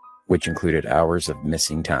interaction, which included hours of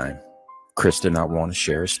missing time. Chris did not want to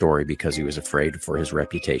share his story because he was afraid for his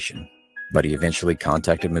reputation, but he eventually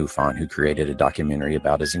contacted MUFON, who created a documentary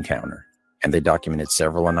about his encounter, and they documented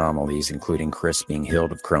several anomalies, including Chris being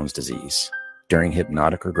healed of Crohn's disease. During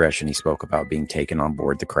hypnotic regression, he spoke about being taken on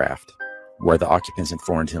board the craft, where the occupants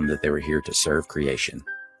informed him that they were here to serve creation.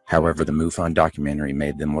 However, the MUFON documentary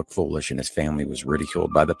made them look foolish and his family was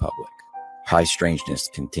ridiculed by the public. High strangeness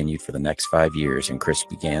continued for the next 5 years, and Chris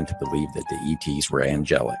began to believe that the ETs were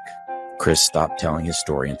angelic. Chris stopped telling his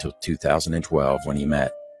story until 2012 when he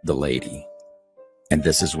met the lady. And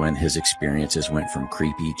this is when his experiences went from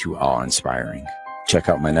creepy to awe-inspiring. Check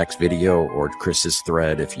out my next video or Chris's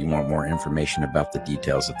thread if you want more information about the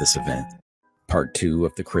details of this event. Part 2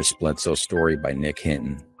 of the Chris Bledsoe story by Nick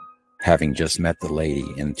Hinton. Having just met the lady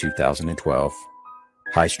in 2012,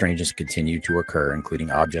 high strangeness continued to occur,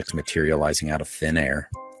 including objects materializing out of thin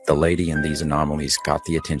air. The lady and these anomalies got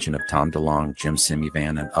the attention of Tom DeLonge, Jim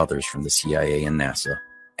Semivan, and others from the CIA and NASA,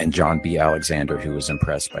 and John B. Alexander, who was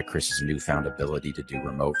impressed by Chris's newfound ability to do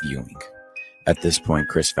remote viewing. At this point,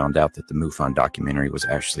 Chris found out that the MUFON documentary was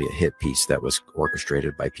actually a hit piece that was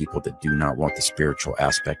orchestrated by people that do not want the spiritual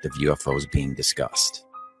aspect of UFOs being discussed.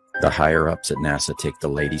 The higher-ups at NASA take the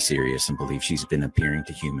lady serious and believe she's been appearing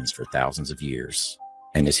to humans for thousands of years,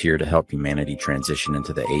 and is here to help humanity transition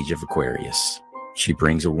into the age of Aquarius. She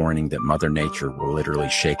brings a warning that Mother Nature will literally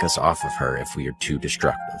shake us off of her if we are too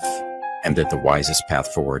destructive, and that the wisest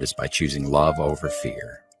path forward is by choosing love over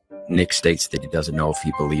fear. Nick states that he doesn't know if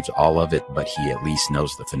he believes all of it, but he at least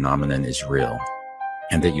knows the phenomenon is real,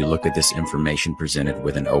 and that you look at this information presented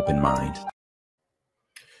with an open mind.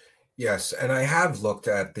 Yes, and I have looked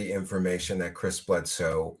at the information that Chris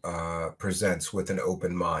Bledsoe presents with an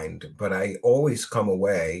open mind, but I always come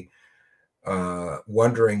away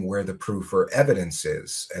wondering where the proof or evidence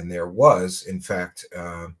is. And there was, in fact,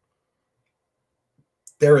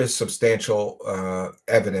 there is substantial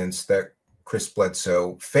evidence that Chris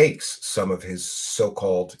Bledsoe fakes some of his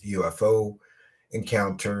so-called UFO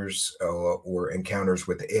encounters or encounters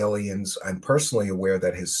with aliens. I'm personally aware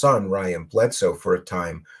that his son, Ryan Bledsoe, for a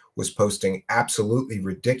time was posting absolutely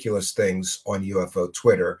ridiculous things on UFO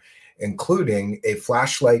Twitter, including a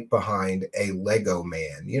flashlight behind a Lego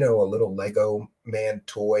man, you know, a little Lego man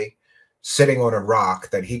toy sitting on a rock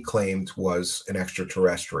that he claimed was an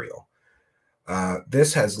extraterrestrial.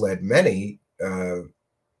 This has led many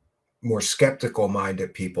more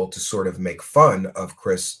skeptical-minded people to sort of make fun of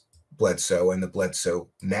Chris Bledsoe and the Bledsoe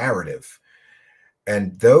narrative.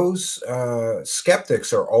 And those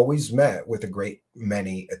skeptics are always met with a great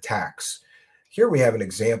many attacks. Here we have an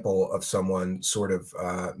example of someone sort of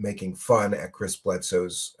making fun at Chris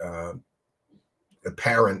Bledsoe's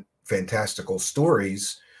apparent fantastical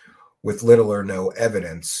stories with little or no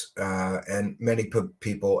evidence. And many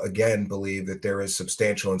people, again, believe that there is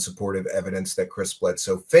substantial and supportive evidence that Chris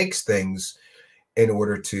Bledsoe fakes things in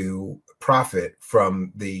order to profit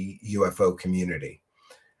from the UFO community.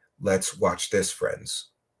 Let's watch this, friends.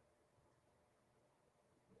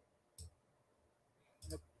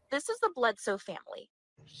 This is the Bledsoe family.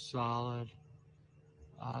 Solid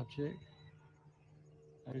object.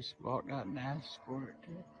 I just walked out and asked for it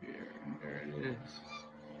to appear, and there it is.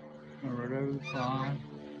 I wrote over the sign,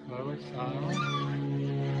 totally silent.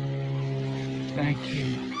 Thank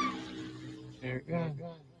you. There it goes.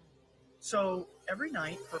 So every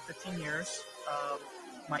night for 15 years,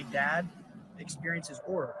 my dad experiences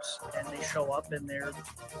orbs, and they show up and they're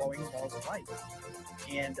glowing balls of light.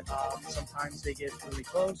 And sometimes they get really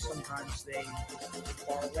close, sometimes they get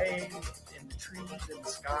far away, in the trees, in the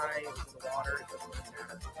sky, over the water, it doesn't really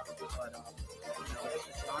matter. But, you know,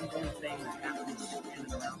 it's an ongoing thing that happens in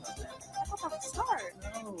and around us. How about the start?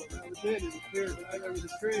 No, it did. It appeared right over the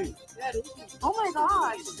tree. Yeah, it is. Oh my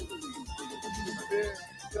gosh. It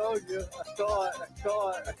showed you. I saw it. I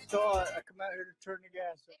saw it. I saw it. I come out here to turn the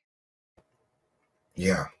gas on.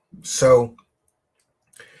 Yeah. So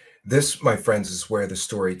this, my friends, is where the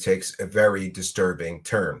story takes a very disturbing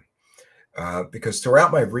turn. Because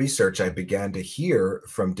throughout my research, I began to hear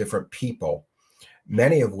from different people,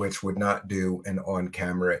 many of which would not do an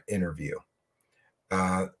on-camera interview.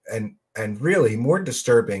 And really more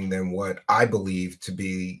disturbing than what I believe to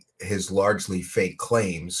be his largely fake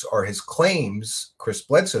claims are his claims, Chris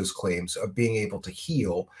Bledsoe's claims, of being able to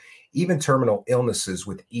heal even terminal illnesses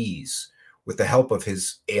with ease, with the help of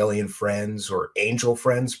his alien friends or angel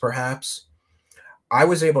friends, perhaps. I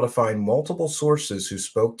was able to find multiple sources who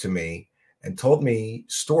spoke to me and told me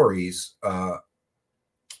stories of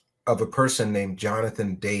a person named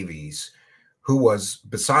Jonathan Davies, who was,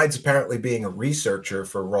 besides apparently being a researcher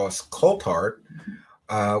for Ross Coulthart,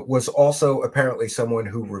 was also apparently someone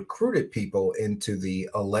who recruited people into the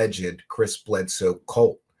alleged Chris Bledsoe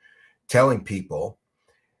cult, telling people,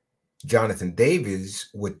 Jonathan Davies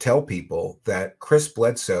would tell people that Chris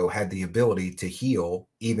Bledsoe had the ability to heal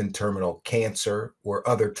even terminal cancer or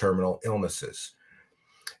other terminal illnesses.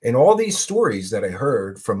 In all these stories that I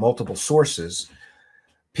heard from multiple sources,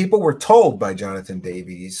 people were told by Jonathan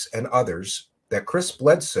Davies and others that Chris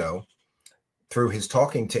Bledsoe, through his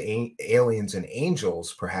talking to aliens and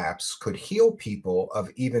angels, perhaps, could heal people of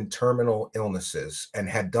even terminal illnesses and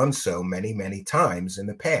had done so many, many times in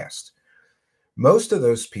the past. Most of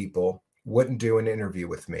those people wouldn't do an interview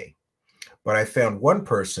with me, but I found one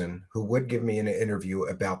person who would give me an interview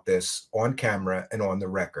about this on camera and on the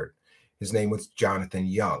record. His name was Jonathan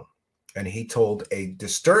Young, and he told a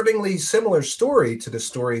disturbingly similar story to the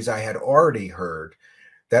stories I had already heard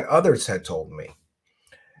that others had told me.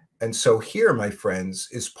 And so here, my friends,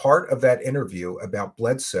 is part of that interview about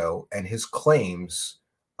Bledsoe and his claims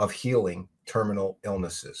of healing terminal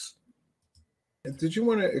illnesses. Did you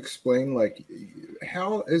want to explain, like,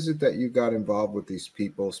 how is it that you got involved with these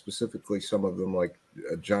people, specifically some of them like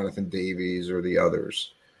Jonathan Davies or the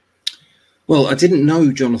others? Well, I didn't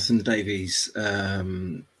know Jonathan Davies.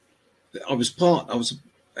 I was not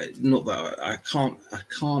that I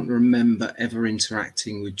can't remember ever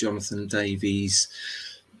interacting with Jonathan Davies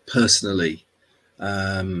personally,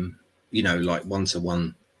 you know, like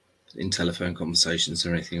one-to-one in telephone conversations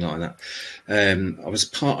or anything like that.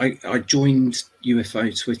 I joined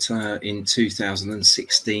UFO Twitter in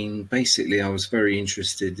 2016. Basically, I was very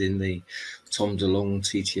interested in the Tom DeLonge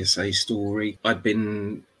TTSA story. I'd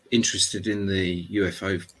been interested in the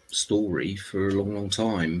UFO story for a long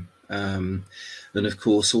time. And of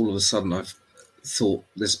course, all of a sudden, I've thought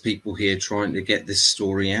there's people here trying to get this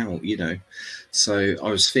story out, you know. So I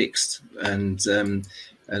was fixed, and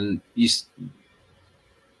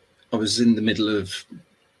I was in the middle of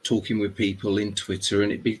talking with people in Twitter,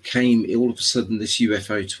 and it became, all of a sudden, this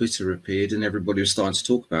UFO Twitter appeared, and everybody was starting to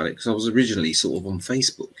talk about it, because I was originally sort of on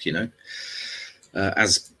Facebook, you know,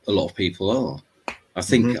 as a lot of people are. I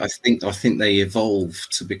think they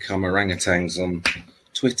evolved to become orangutans on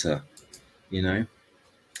Twitter, you know,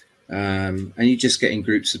 and you just get in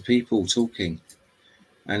groups of people talking,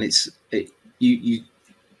 and you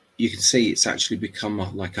can see it's actually become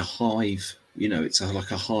like a hive. You know, it's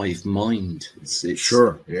like a hive mind. It's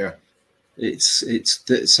sure, yeah. It's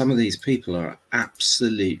that some of these people are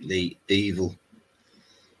absolutely evil.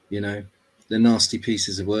 You know, they're nasty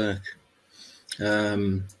pieces of work.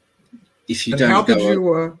 if you And don't how go, did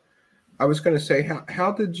you? I was going to say,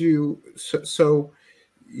 how did you? So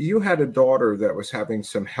you had a daughter that was having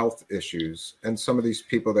some health issues, and some of these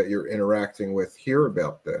people that you're interacting with hear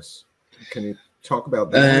about this. Can you talk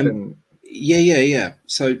about that? And yeah.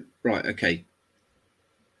 So right, okay.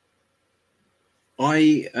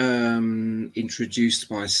 I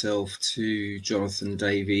introduced myself to Jonathan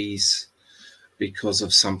Davies because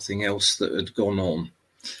of something else that had gone on,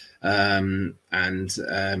 and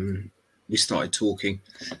we started talking,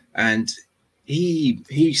 and he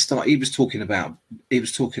was talking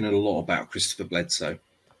a lot about Christopher Bledsoe.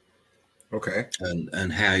 Okay.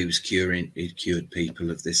 And how he'd cured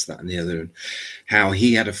people of this, that, and the other, and how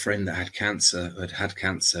he had a friend that had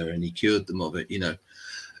cancer, and he cured them of it, you know.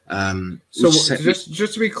 So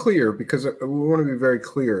just to be clear, because we want to be very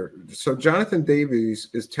clear. So Jonathan Davies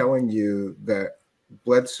is telling you that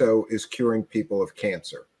Bledsoe is curing people of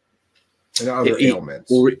cancer and other ailments.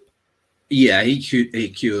 He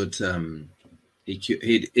cured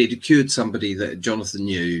somebody that Jonathan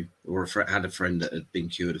knew, or had a friend that had been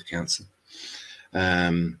cured of cancer.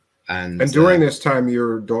 And during this time,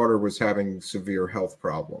 your daughter was having severe health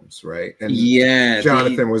problems, right? And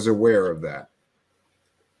Jonathan was aware of that.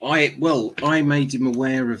 I made him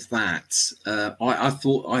aware of that. I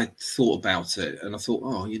thought about it, and I thought,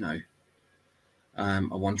 oh, you know, I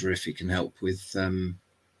wonder if it can help with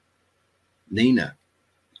Nina,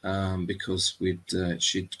 because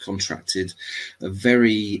she'd contracted a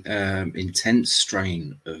very intense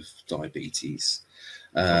strain of diabetes,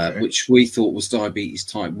 which we thought was diabetes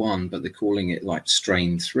type 1, but they're calling it like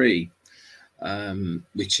strain 3,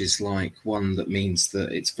 which is like one that means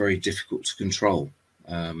that it's very difficult to control.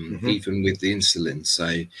 Even with the insulin.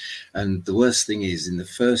 So, and the worst thing is, in the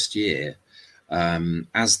first year,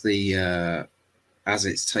 as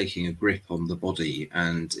it's taking a grip on the body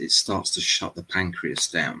and it starts to shut the pancreas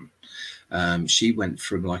down, she went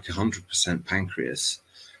from like 100% pancreas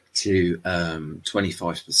to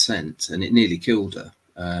 25%, and it nearly killed her.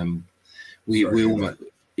 We almost,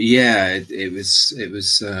 it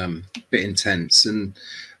was a bit intense, and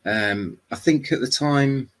I think at the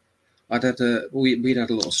time, we'd had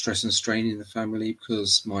a lot of stress and strain in the family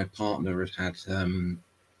because my partner had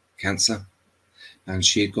cancer, and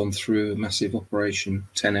she had gone through a massive operation,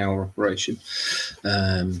 10-hour operation.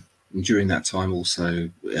 And during that time also,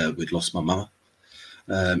 we'd lost my mother.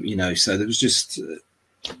 You know, so there was just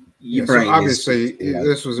your brain. So obviously,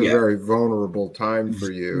 this was a very vulnerable time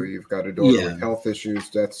for you. You've got a daughter with health issues,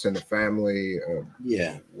 deaths in the family,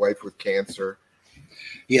 wife with cancer.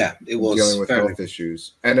 Yeah, it was dealing with health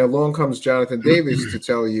issues. And along comes Jonathan Davies to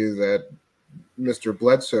tell you that Mr.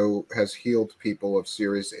 Bledsoe has healed people of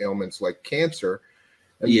serious ailments like cancer.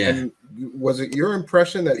 And was it your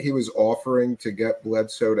impression that he was offering to get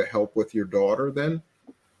Bledsoe to help with your daughter then?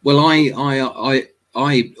 Well, I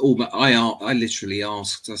literally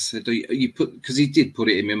asked. I said, "You put," because he did put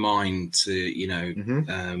it in my mind to, you know,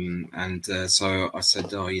 so I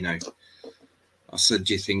said, "Oh, you know," I said,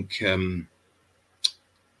 "Do you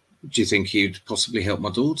think he'd possibly help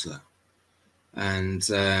my daughter?" And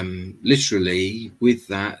literally with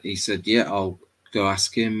that, he said, "Yeah, I'll go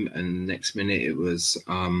ask him." And next minute it was,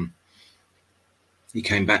 he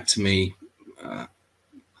came back to me, I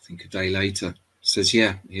think a day later, says,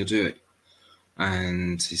 "Yeah, he'll do it."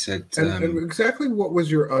 And he said, and exactly what was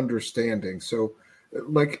your understanding? So,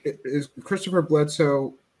 like, is Christopher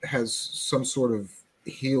Bledsoe has some sort of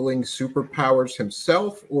healing superpowers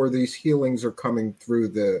himself, or these healings are coming through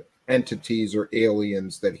the entities or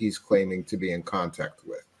aliens that he's claiming to be in contact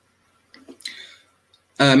with?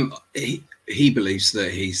 He believes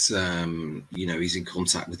that he's you know, he's in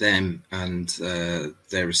contact with them, and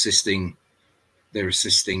they're assisting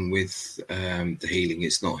with the healing.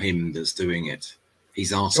 It's not him that's doing it.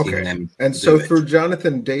 He's asking them. And so through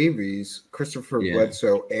Jonathan Davies, Christopher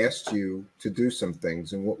Bledsoe asked you to do some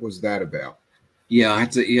things, and what was that about? Yeah,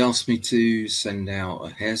 he asked me to send out a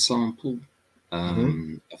hair sample,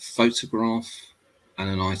 a photograph, and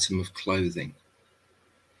an item of clothing,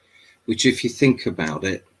 which, if you think about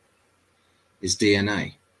it, is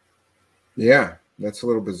DNA. Yeah, that's a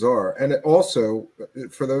little bizarre. And it also,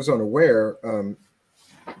 for those unaware, or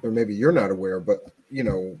maybe you're not aware, but, you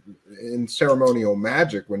know, in ceremonial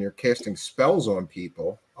magic, when you're casting spells on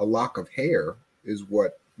people, a lock of hair is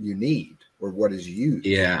what you need, or what is used.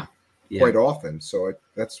 Quite often. So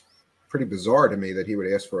that's pretty bizarre to me that he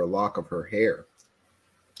would ask for a lock of her hair.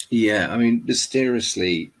 Yeah, I mean,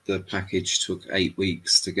 mysteriously, the package took 8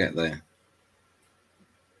 weeks to get there.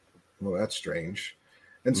 Well, that's strange.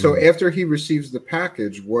 And so after he receives the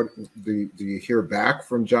package, what do you hear back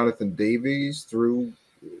from Jonathan Davies through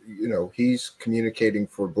you know, he's communicating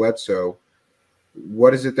for Bledsoe.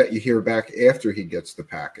 What is it that you hear back after he gets the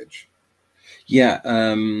package? Yeah,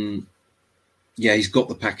 yeah, he's got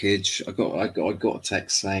the package. I got a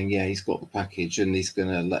text saying, yeah, he's got the package and he's going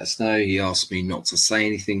to let us know. He asked me not to say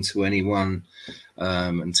anything to anyone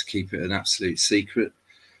and to keep it an absolute secret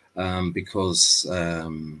because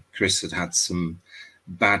Chris had some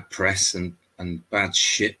bad press and bad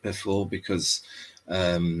shit before because,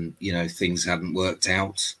 you know, things hadn't worked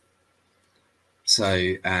out.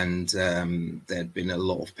 So, and there'd been a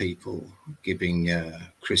lot of people giving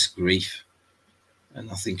Chris grief. And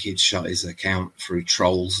I think he'd shut his account through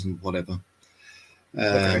trolls and whatever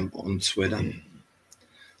on Twitter.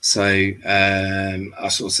 So I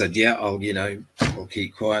sort of said, yeah, I'll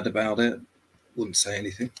keep quiet about it. Wouldn't say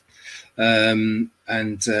anything. And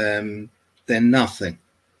then nothing.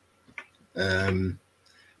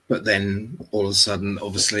 But then all of a sudden,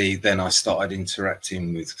 obviously, then I started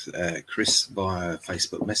interacting with Chris via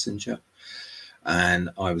Facebook Messenger. And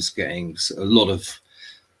I was getting a lot of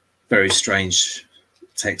very strange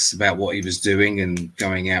texts about what he was doing and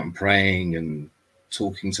going out and praying and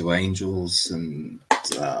talking to angels and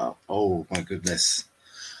oh my goodness.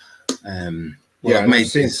 Well, yeah,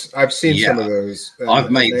 I've seen some of those.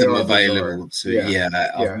 I've made them available to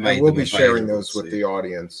I've made and we'll be sharing those with the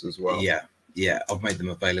audience as well. Yeah, I've made them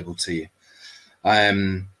available to you.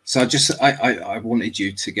 So I wanted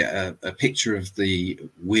you to get a picture of the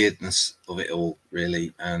weirdness of it all,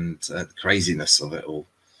 really, and the craziness of it all.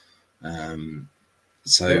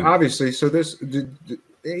 So and obviously, so this,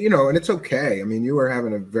 you know, and it's okay. I mean, you were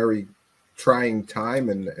having a very trying time,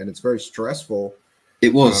 and it's very stressful.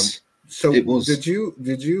 It was. So it was. Did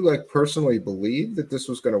you like personally believe that this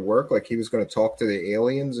was going to work? Like he was going to talk to the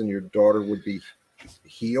aliens, and your daughter would be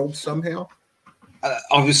healed somehow?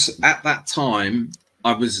 I was at that time.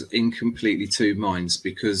 I was in completely two minds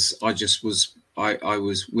because I just was. I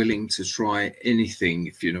was willing to try anything,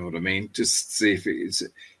 if you know what I mean, just to see if it's.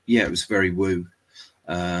 Yeah, it was very woo.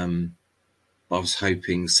 I was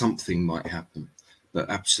hoping something might happen, but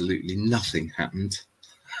absolutely nothing happened.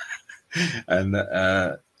 And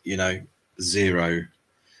you know, zero.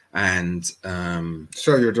 And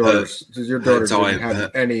so your daughter didn't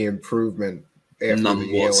have any improvement after none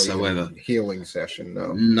the whatsoever healing session.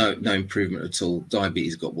 No improvement at all.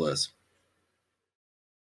 Diabetes got worse.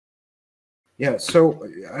 Yeah, so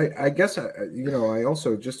I guess you know, I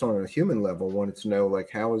also just on a human level wanted to know, like,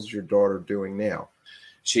 how is your daughter doing now?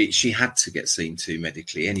 She had to get seen to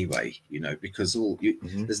medically anyway, you know, because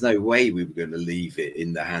there's no way we were going to leave it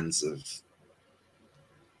in the hands of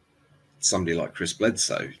somebody like Chris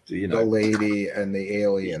Bledsoe, you know, the lady and the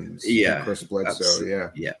aliens. Yeah, and Chris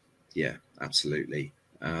Bledsoe. Yeah, absolutely.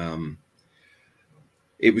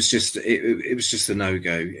 It was just a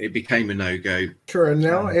no-go. It became a no-go. Sure. And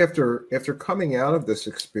now after coming out of this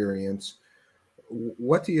experience,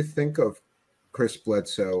 what do you think of Chris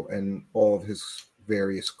Bledsoe and all of his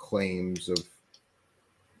various claims of,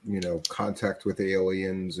 you know, contact with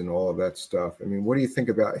aliens and all of that stuff? I mean, what do you think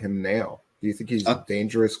about him now? Do you think he's a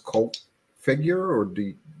dangerous cult figure, or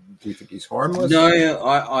do you think he's harmless? No,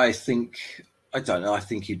 I don't know. I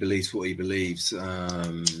think he believes what he believes.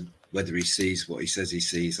 Whether he sees what he says he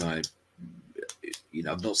sees, I've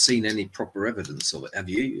not seen any proper evidence of it. Have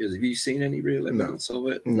you? Have you seen any real evidence of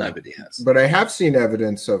it? No. Nobody has. But I have seen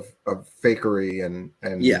evidence of fakery and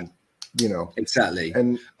yeah, you know, exactly,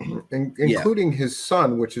 and including his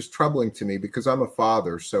son, which is troubling to me because I'm a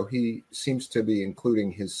father. So he seems to be including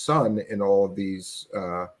his son in all of these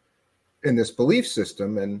in this belief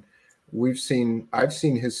system, and I've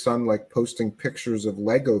seen his son like posting pictures of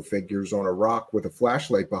Lego figures on a rock with a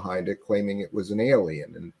flashlight behind it, claiming it was an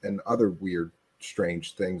alien, and other weird,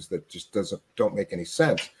 strange things that just don't make any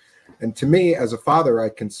sense. And to me, as a father, I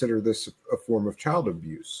consider this a form of child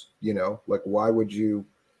abuse. You know, like, why would you?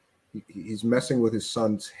 He's messing with his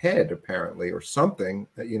son's head, apparently, or something.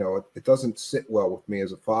 That, you know, it doesn't sit well with me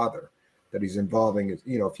as a father that he's involving his.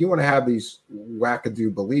 You know, if you want to have these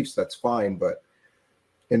wackadoo beliefs, that's fine, but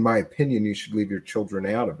in my opinion, you should leave your children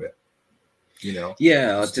out of it. You know,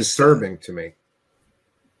 yeah, it's disturbing to me.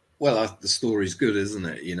 Well, the story's good, isn't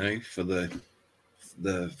it? You know, for the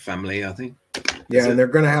family, I think. Yeah, and they're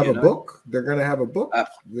going to have a book. They're going to have a book.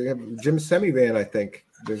 They have Jim Semivan, I think.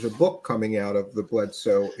 There's a book coming out of the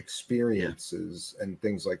Bledsoe experiences and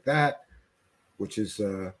things like that, which is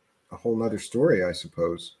a whole nother story, I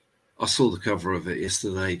suppose. I saw the cover of it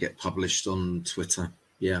yesterday get published on Twitter.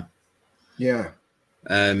 Yeah. Yeah.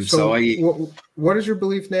 So what is your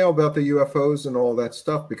belief now about the UFOs and all that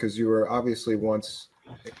stuff? Because you were obviously once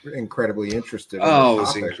incredibly interested in I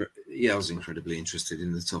was incredibly interested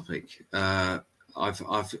in the topic.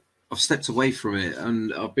 I've stepped away from it,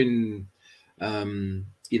 and I've been,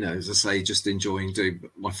 you know, as I say, just enjoying doing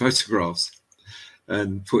my photographs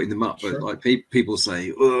and putting them up. Sure. But like people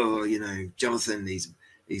say, oh, you know, Jonathan,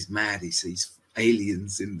 he's mad. He sees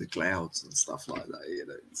aliens in the clouds and stuff like that. You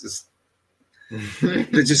know, it's just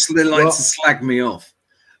they like to slag me off.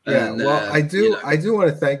 Yeah, and, well, I do. you know. I do want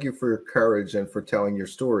to thank you for your courage and for telling your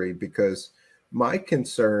story, because my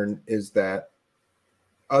concern is that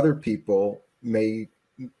other people may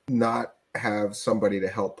not have somebody to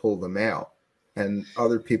help pull them out, and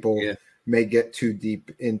other people may get too deep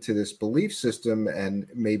into this belief system and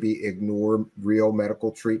maybe ignore real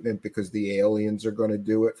medical treatment because the aliens are going to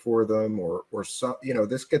do it for them, or some, you know,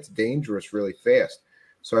 this gets dangerous really fast.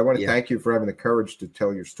 So I want to thank you for having the courage to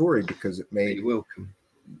tell your story, because it may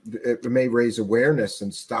it may raise awareness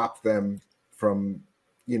and stop them from,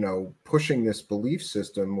 you know, pushing this belief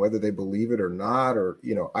system, whether they believe it or not. Or,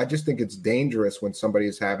 you know, I just think it's dangerous when somebody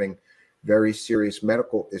is having very serious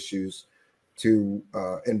medical issues to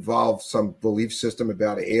involve some belief system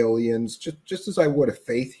about aliens, just as I would a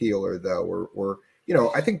faith healer, though, or you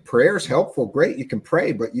know, I think prayer is helpful. Great, you can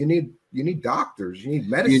pray, but you need doctors, you need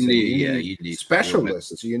medicine, you need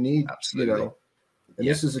specialists, you need, you know, and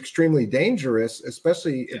this is extremely dangerous,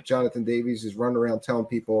 especially if Jonathan Davies is running around telling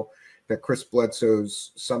people that Chris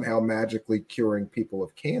Bledsoe's somehow magically curing people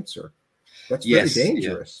of cancer. That's very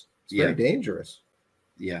dangerous. It's very dangerous.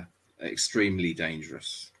 Yeah, Extremely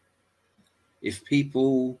dangerous. If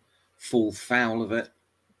people fall foul of it,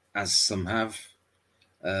 as some have,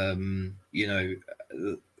 you know,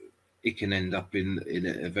 it can end up in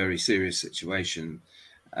a very serious situation,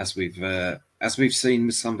 as we've seen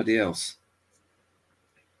with somebody else.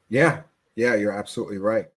 Yeah, you're absolutely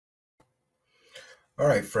right. All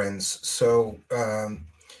right, friends. So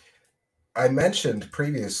I mentioned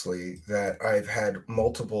previously that I've had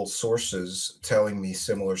multiple sources telling me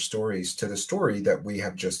similar stories to the story that we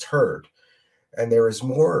have just heard. And there is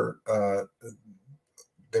more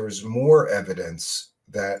evidence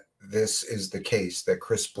that this is the case, that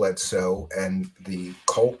Chris Bledsoe and the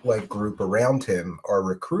cult-like group around him are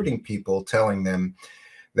recruiting people, telling them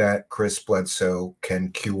that Chris Bledsoe can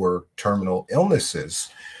cure terminal illnesses.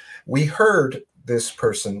 We heard this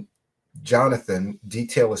person, Jonathan,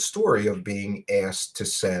 detail a story of being asked to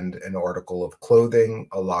send an article of clothing,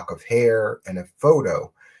 a lock of hair, and a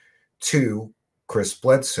photo to Chris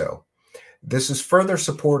Bledsoe. This is further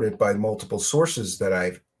supported by multiple sources that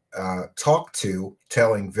I've talked to,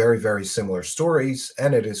 telling very, very similar stories,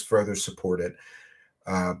 and it is further supported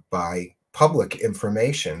by public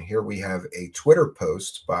information. Here we have a Twitter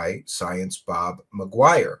post by Science Bob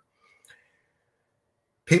McGuire.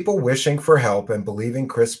 People wishing for help and believing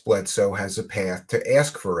Chris Bledsoe has a path to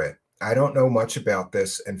ask for it. I don't know much about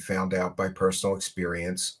this and found out by personal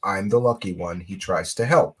experience. I'm the lucky one he tries to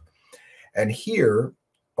help. And here,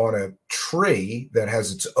 on a tree that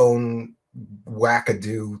has its own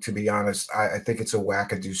wackadoo, to be honest, I think it's a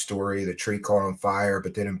wackadoo story. The tree caught on fire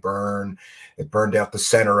but didn't burn. It burned out the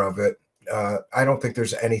center of it. I don't think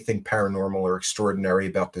there's anything paranormal or extraordinary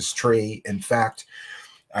about this tree. In fact,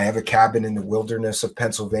 I have a cabin in the wilderness of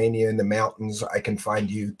Pennsylvania in the mountains. I can find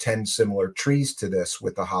you 10 similar trees to this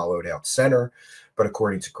with a hollowed out center. But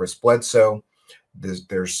according to Chris Bledsoe,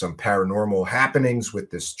 there's some paranormal happenings with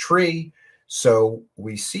this tree. So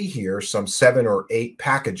we see here some 7 or 8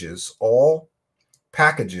 packages, all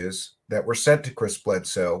packages that were sent to Chris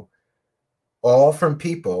Bledsoe, all from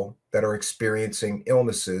people that are experiencing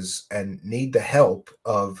illnesses and need the help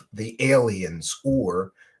of the aliens,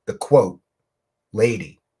 or the quote,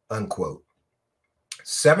 lady, unquote.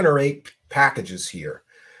 7 or 8 packages here.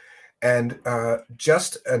 And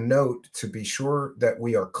just a note to be sure that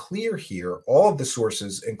we are clear here, all of the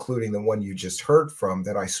sources, including the one you just heard from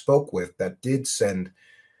that I spoke with, that did send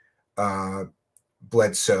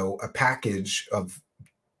Bledsoe a package of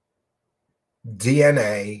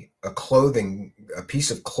DNA, a piece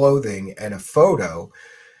of clothing, and a photo.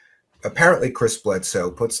 Apparently, Chris Bledsoe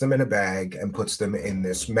puts them in a bag and puts them in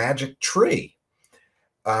this magic tree.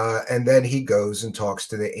 And then he goes and talks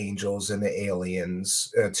to the angels and the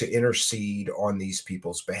aliens to intercede on these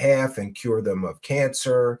people's behalf and cure them of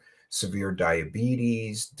cancer, severe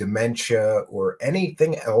diabetes, dementia, or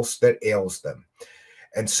anything else that ails them.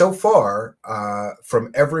 And so far,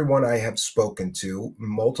 from everyone I have spoken to,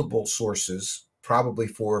 multiple sources, probably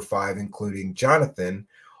 4 or 5, including Jonathan,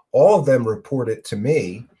 all of them reported to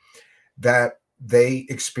me that they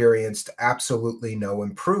experienced absolutely no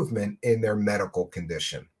improvement in their medical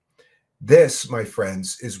condition. This, my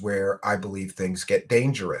friends, is where I believe things get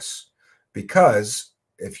dangerous, because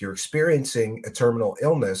if you're experiencing a terminal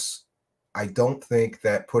illness, I don't think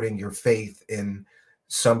that putting your faith in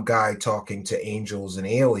some guy talking to angels and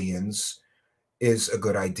aliens is a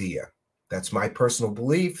good idea. That's my personal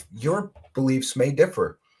belief. Your beliefs may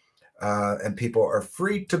differ, and people are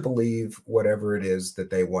free to believe whatever it is that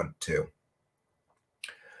they want to.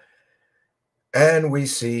 And we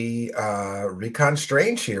see Recon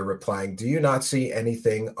Strange here replying, do you not see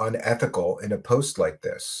anything unethical in a post like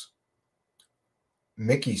this?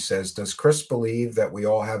 Mickey says, does Chris believe that we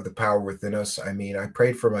all have the power within us? I mean, I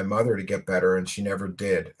prayed for my mother to get better, and she never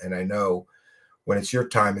did. And I know when it's your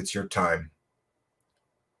time, it's your time.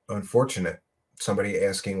 Unfortunate. Somebody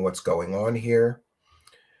asking what's going on here.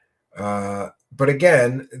 But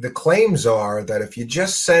again, the claims are that if you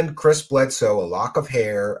just send Chris Bledsoe a lock of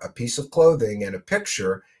hair, a piece of clothing, and a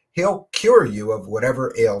picture, he'll cure you of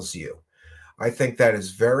whatever ails you. I think that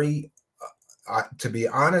is very, to be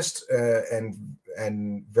honest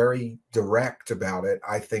and very direct about it,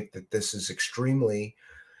 I think that this is extremely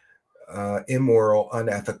immoral,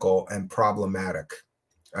 unethical, and problematic.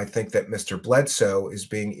 I think that Mr. Bledsoe is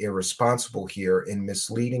being irresponsible here in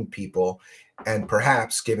misleading people and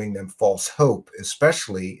perhaps giving them false hope,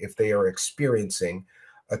 especially if they are experiencing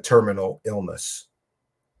a terminal illness.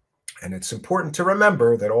 And it's important to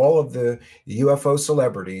remember that all of the UFO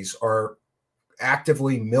celebrities are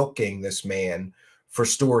actively milking this man for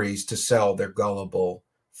stories to sell their gullible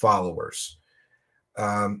followers.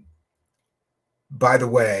 By the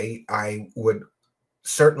way, I would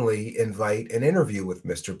certainly invite an interview with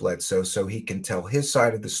Mr. Bledsoe so he can tell his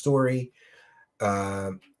side of the story.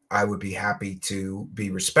 I would be happy to be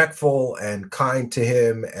respectful and kind to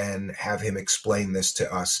him and have him explain this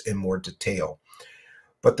to us in more detail.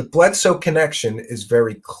 But the Bledsoe connection is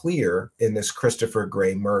very clear in this Christopher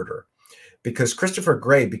Gray murder, because Christopher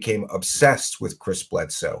Gray became obsessed with Chris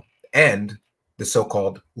Bledsoe and the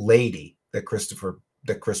so-called lady that Chris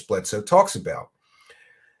Bledsoe talks about.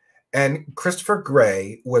 And Christopher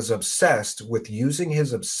Gray was obsessed with using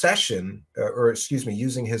his obsession,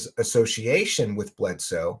 using his association with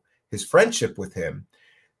Bledsoe, his friendship with him,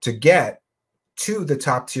 to get to the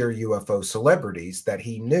top tier UFO celebrities that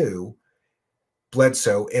he knew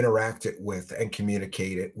Bledsoe interacted with and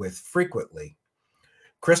communicated with frequently.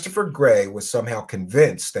 Christopher Gray was somehow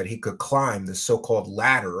convinced that he could climb the so-called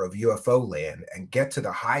ladder of UFO land and get to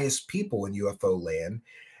the highest people in UFO land,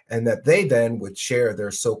 and that they then would share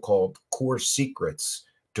their so-called core secrets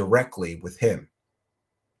directly with him.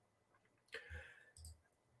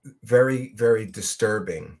 Very, very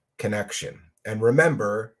disturbing connection. And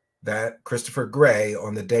remember that Christopher Gray,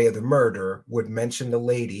 on the day of the murder, would mention the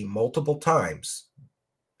lady multiple times.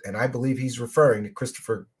 And I believe he's referring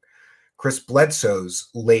to Chris Bledsoe's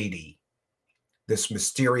lady, this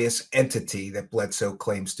mysterious entity that Bledsoe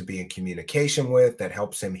claims to be in communication with, that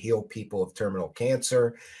helps him heal people of terminal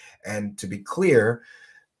cancer. And to be clear,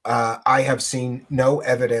 I have seen no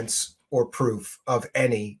evidence or proof of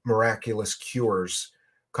any miraculous cures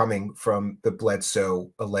coming from the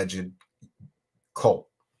Bledsoe alleged cult.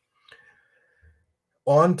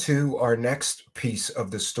 On to our next piece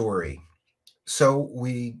of the story. So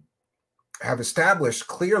we have established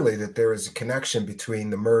clearly that there is a connection between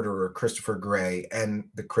the murderer, Christopher Gray, and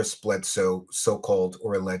the Chris Bledsoe so-called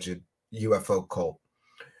or alleged UFO cult.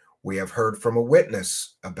 We have heard from a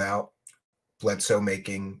witness about Bledsoe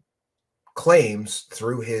making claims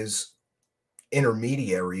through his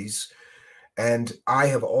intermediaries. And I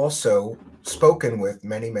have also spoken with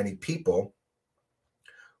many, many people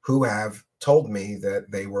who have told me that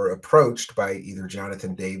they were approached by either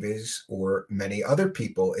Jonathan Davies or many other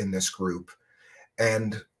people in this group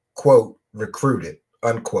and, quote, recruited,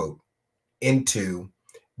 unquote, into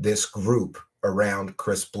this group around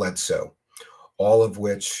Chris Bledsoe, all of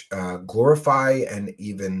which glorify and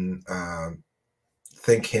even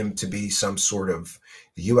think him to be some sort of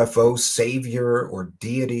UFO savior or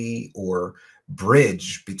deity or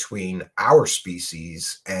bridge between our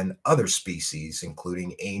species and other species,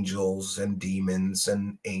 including angels and demons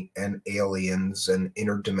and aliens and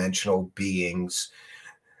interdimensional beings.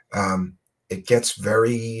 It gets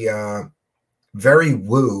very, very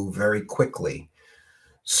woo very quickly.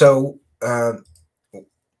 So on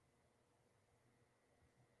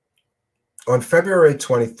February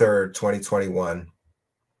 23rd, 2021,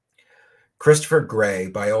 Christopher Gray,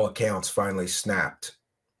 by all accounts, finally snapped.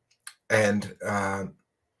 And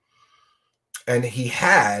he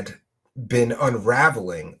had been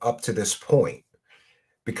unraveling up to this point,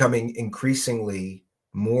 becoming increasingly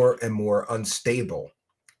more and more unstable,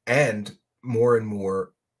 and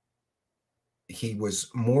more, he was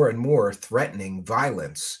more and more threatening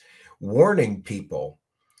violence, warning people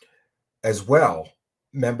as well,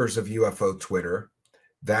 members of UFO Twitter,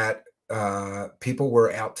 that people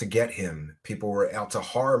were out to get him. People were out to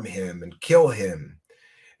harm him and kill him.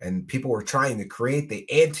 And people were trying to create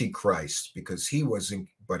the Antichrist because he was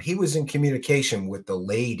in communication with the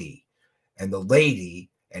lady, and the lady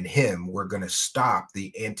and him were going to stop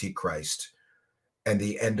the Antichrist and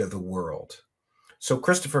the end of the world. So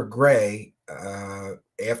Christopher Gray,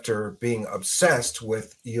 after being obsessed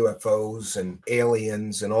with UFOs and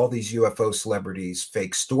aliens and all these UFO celebrities'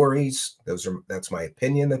 fake stories, that's my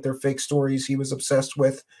opinion that they're fake stories he was obsessed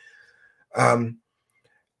with.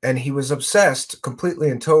 And he was obsessed completely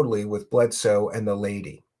and totally with Bledsoe and the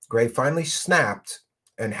lady. Gray finally snapped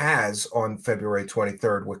and has, on February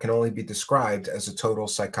 23rd, what can only be described as a total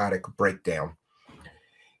psychotic breakdown.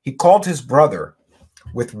 He called his brother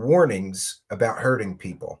with warnings about hurting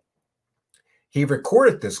people. He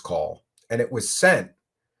recorded this call, and it was sent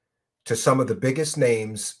to some of the biggest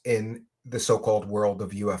names in the so-called world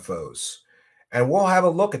of UFOs. And we'll have a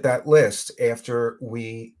look at that list after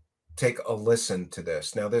we take a listen to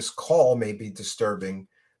this. Now, this call may be disturbing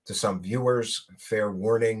to some viewers. Fair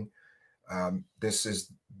warning. This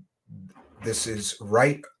is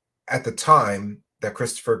right at the time that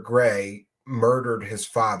Christopher Gray murdered his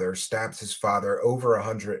father, stabbed his father over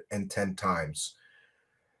 110 times.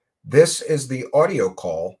 This is the audio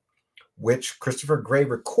call which Christopher Gray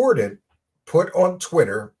recorded, put on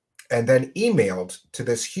Twitter, and then emailed to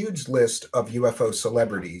this huge list of UFO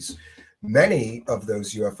celebrities. Many of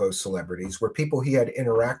those UFO celebrities were people he had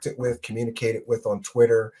interacted with, communicated with on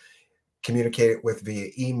Twitter, communicated with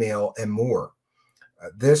via email, and more.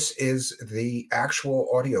 This is the actual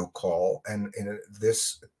audio call, and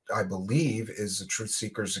this, I believe, is a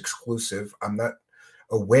Truthseekers exclusive. I'm not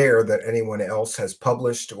aware that anyone else has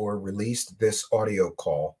published or released this audio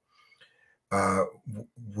call.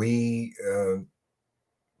 We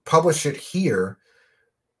publish it here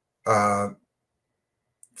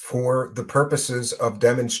for the purposes of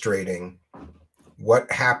demonstrating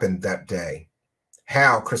what happened that day,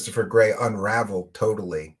 how Christopher Gray unraveled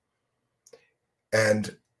totally.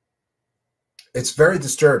 And it's very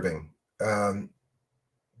disturbing.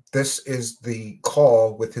 This is the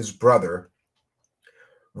call with his brother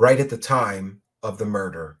right at the time of the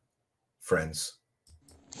murder, friends.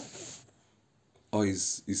 Oh,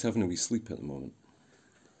 he's having a wee sleep at the moment.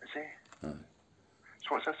 Is he? Aye. So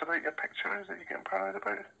what's this about your pictures that you're getting paranoid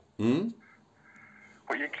about? What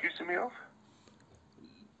are you accusing me of?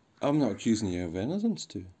 I'm not accusing you of anything,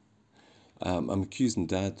 Stu. I'm accusing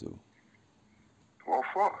Dad, though. Of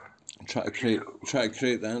what? Try to create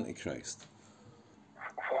the Antichrist.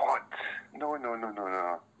 What? No,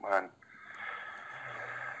 man.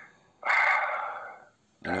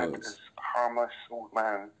 Dad is a harmless old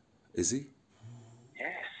man. Is he?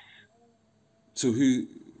 Yes. So who?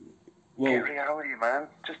 Well, get reality, man.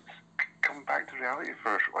 Just come back to reality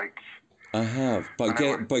first, like. I have, but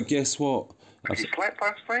guess what? Have you slept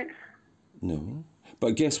last night? No,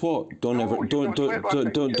 but guess what? Don't ever go there.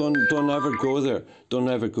 Don't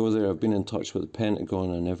ever go there. I've been in touch with the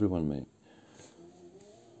Pentagon and everyone, mate.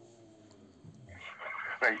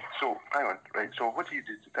 Right. So hang on. Right. So what do you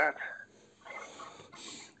do to Dad?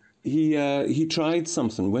 He tried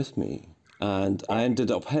something with me, and I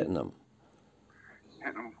ended up hitting him.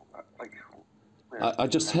 Hit him like. I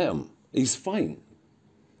just hit him. He's fine.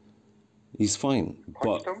 He's fine.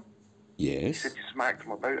 Punched but him? Yes. You said you smacked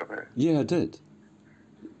him about a bit. Yeah, I did.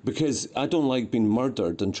 Because I don't like being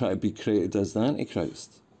murdered and try to be created as the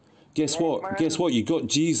Antichrist. Guess what? Man. Guess what? You got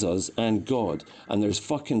Jesus and God, and there's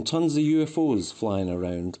fucking tons of UFOs flying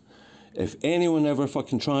around. If anyone ever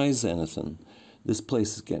fucking tries anything, this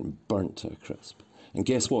place is getting burnt to a crisp. And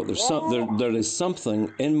guess what? There is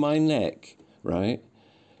something in my neck, right?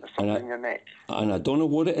 There's something in your neck. And I don't know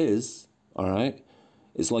what it is, all right?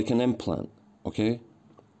 It's like an implant, okay?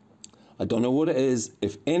 I don't know what it is.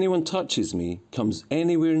 If anyone touches me, comes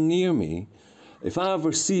anywhere near me, if I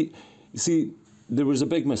ever see, there was a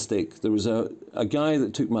big mistake. There was a guy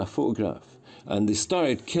that took my photograph, and they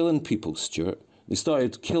started killing people, Stuart. They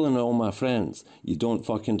started killing all my friends. You don't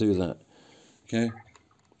fucking do that, okay?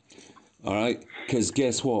 All right? Because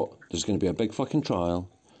guess what? There's going to be a big fucking trial,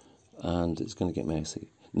 and it's going to get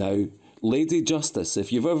messy. Now, Lady Justice,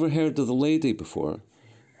 if you've ever heard of the lady before,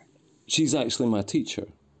 she's actually my teacher.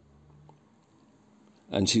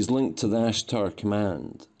 And she's linked to the Ashtar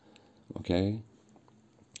Command, okay?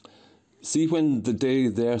 See when the day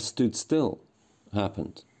the Earth stood still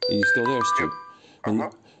happened? Are you still there, Stu?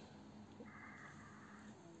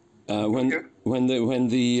 When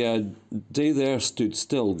the day the Earth stood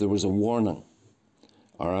still, there was a warning,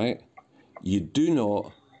 all right? You do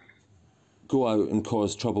not go out and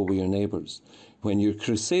cause trouble with your neighbours. When you're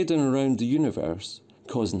crusading around the universe,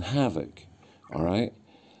 causing havoc, all right,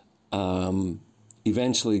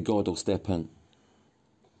 eventually God will step in.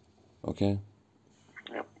 Okay?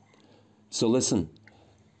 Yep. So listen,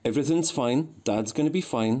 everything's fine. Dad's going to be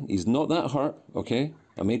fine. He's not that hurt, okay?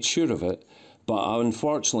 I made sure of it. But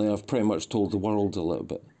unfortunately, I've pretty much told the world a little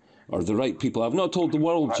bit. Or the right people. I've not told the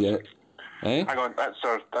world yet. Eh? Hang on, that's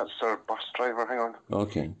our bus driver. Hang on.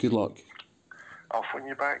 Okay, good luck. I'll phone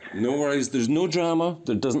you back. No worries, there's no drama.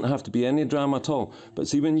 There doesn't have to be any drama at all. But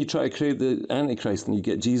see, when you try to create the Antichrist and you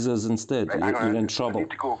get Jesus instead, Right, you're in trouble. I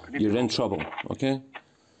need to go. You're in trouble, okay?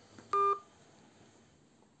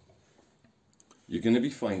 You're going to be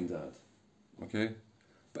fine, Dad, okay?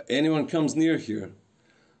 But anyone comes near here,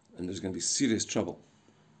 and there's going to be serious trouble.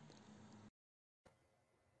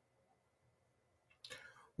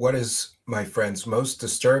 What is, my friends, most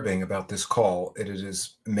disturbing about this call, it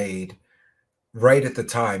is made right at the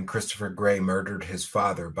time Christopher Gray murdered his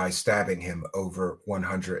father by stabbing him over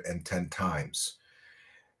 110 times.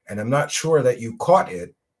 And I'm not sure that you caught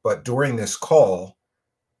it, but during this call,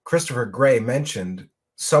 Christopher Gray mentioned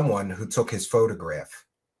someone who took his photograph.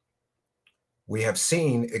 We have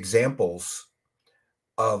seen examples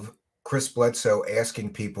of Chris Bledsoe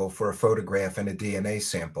asking people for a photograph and a DNA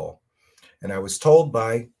sample. And I was told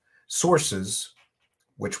by sources,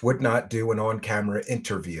 which would not do an on-camera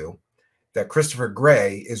interview, that Christopher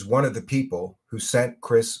Gray is one of the people who sent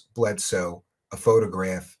Chris Bledsoe a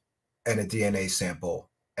photograph and a DNA sample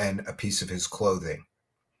and a piece of his clothing.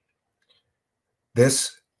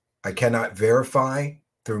 This I cannot verify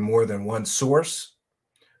through more than one source,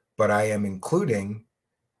 but I am including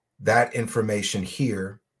that information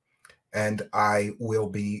here, and I will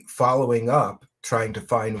be following up trying to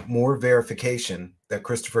find more verification that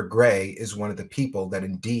Christopher Gray is one of the people that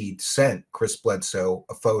indeed sent Chris Bledsoe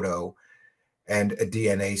a photo and a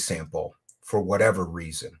DNA sample for whatever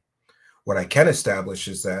reason. What I can establish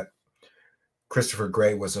is that Christopher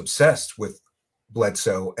Gray was obsessed with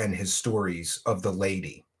Bledsoe and his stories of the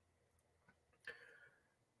lady.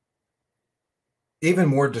 Even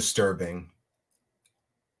more disturbing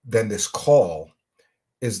than this call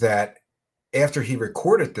is that after he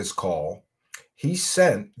recorded this call, he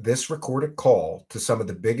sent this recorded call to some of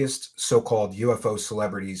the biggest so-called UFO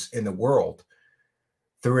celebrities in the world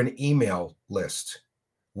through an email list.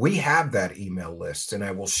 We have that email list, and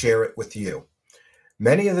I will share it with you.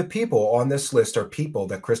 Many of the people on this list are people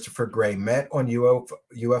that Christopher Gray met on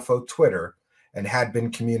UFO Twitter and had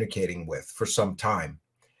been communicating with for some time.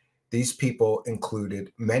 These people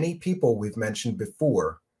included many people we've mentioned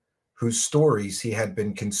before whose stories he had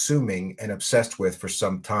been consuming and obsessed with for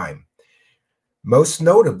some time. Most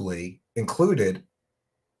notably included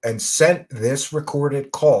and sent this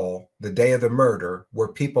recorded call the day of the murder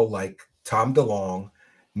were people like Tom DeLonge,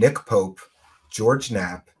 Nick Pope, George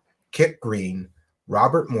Knapp, Kit Green,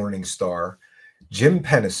 Robert Morningstar, Jim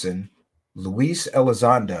Pennison, Luis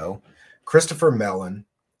Elizondo, Christopher Mellon,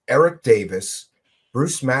 Eric Davis,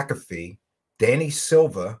 Bruce McAfee, Danny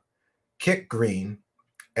Silva, Kit Green,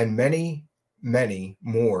 and many, many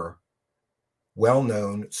more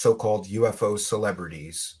well-known so-called UFO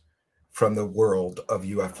celebrities from the world of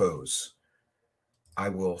UFOs. I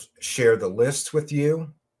will share the list with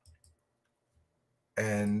you,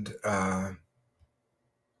 and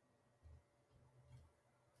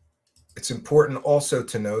it's important also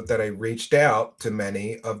to note that I reached out to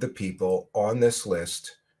many of the people on this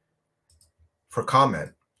list for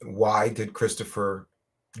comment. Why did Christopher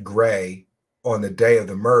Gray, on the day of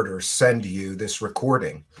the murder, send you this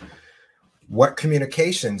recording? What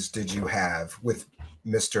communications did you have with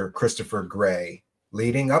Mr. Christopher Gray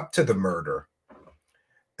leading up to the murder?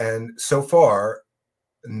 And so far,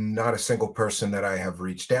 not a single person that I have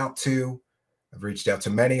reached out to, I've reached out to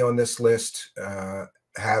many on this list,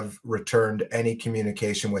 have returned any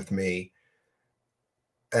communication with me.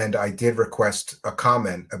 And I did request a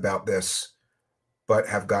comment about this, but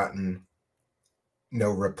have gotten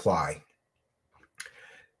no reply.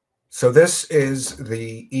 So this is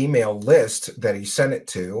the email list that he sent it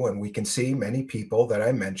to, and we can see many people that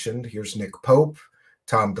I mentioned. Here's Nick Pope,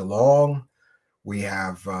 Tom DeLonge. We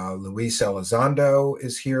have Luis Elizondo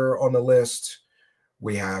is here on the list.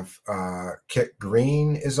 We have Kit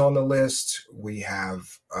Green is on the list. We have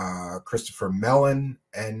Christopher Mellon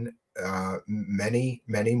and many,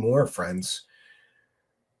 many more, friends.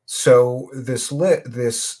 So this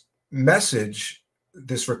message,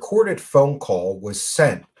 this recorded phone call was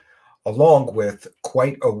sent along with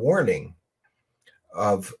quite a warning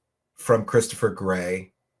from Christopher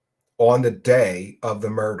Gray on the day of the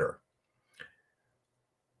murder.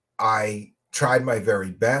 I tried my very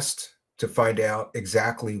best to find out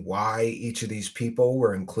exactly why each of these people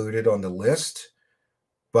were included on the list,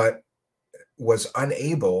 but was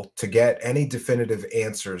unable to get any definitive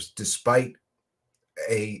answers despite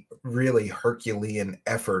a really Herculean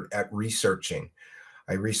effort at researching.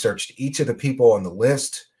 I researched each of the people on the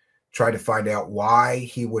list, tried to find out why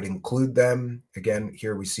he would include them. Again,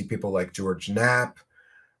 here we see people like George Knapp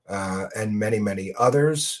and many, many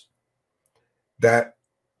others that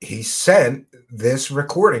he sent this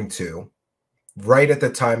recording to right at the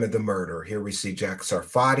time of the murder. Here we see Jack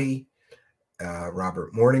Sarfati,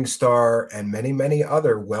 Robert Morningstar, and many, many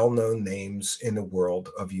other well-known names in the world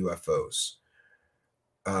of UFOs.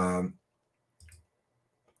 And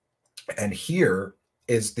here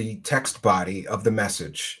is the text body of the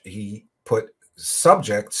message. He put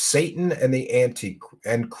subject Satan and the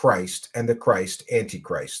Christ and the Christ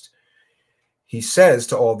Antichrist. He says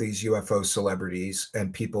to all these UFO celebrities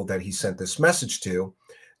and people that he sent this message to,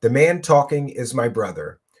 the man talking is my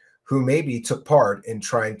brother, who maybe took part in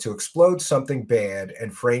trying to explode something bad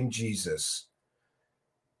and frame Jesus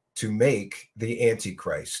to make the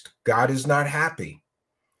Antichrist. God is not happy.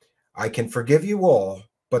 I can forgive you all,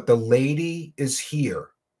 but the lady is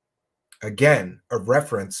here. Again, a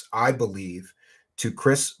reference, I believe, to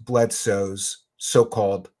Chris Bledsoe's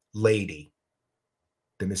so-called lady,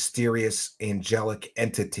 the mysterious angelic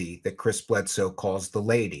entity that Chris Bledsoe calls the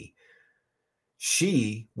lady.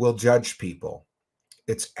 She will judge people.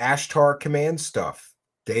 It's Ashtar Command stuff.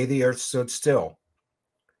 Day the earth stood still.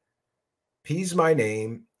 P's my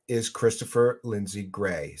name is Christopher Lindsay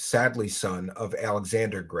Gray, sadly son of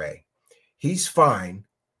Alexander Gray. He's fine,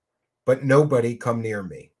 but nobody come near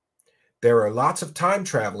me. There are lots of time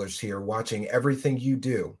travelers here watching everything you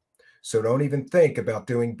do, so don't even think about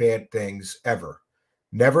doing bad things ever.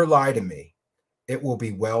 Never lie to me. It will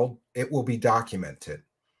be documented.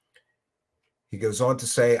 He goes on to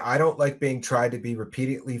say, I don't like being tried to be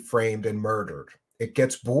repeatedly framed and murdered. It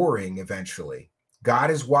gets boring eventually.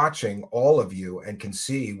 God is watching all of you and can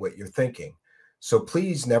see what you're thinking. So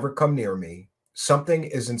please never come near me. Something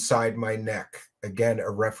is inside my neck. Again, a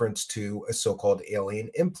reference to a so-called alien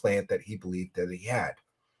implant that he believed that he had.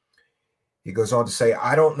 He goes on to say,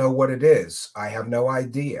 I don't know what it is. I have no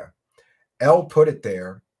idea. L put it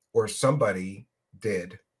there, or somebody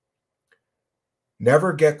did.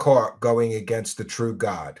 Never get caught going against the true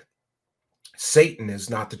God. Satan is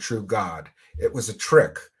not the true God. It was a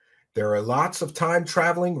trick. There are lots of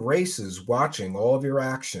time-traveling races watching all of your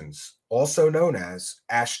actions, also known as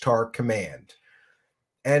Ashtar Command.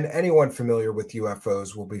 And anyone familiar with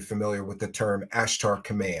UFOs will be familiar with the term Ashtar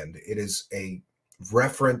Command. It is a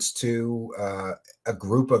reference to a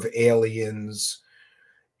group of aliens.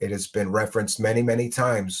 It has been referenced many, many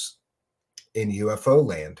times in UFO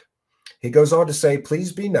land. He goes on to say,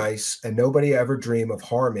 please be nice and nobody ever dream of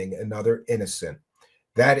harming another innocent.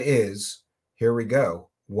 That is, here we go,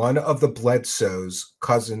 one of the Bledsoes,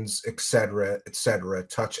 cousins, etc.,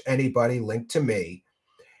 touch anybody linked to me,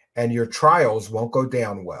 and your trials won't go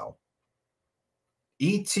down well.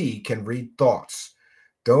 E.T. can read thoughts.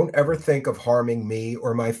 Don't ever think of harming me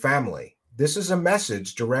or my family. This is a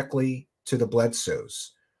message directly to the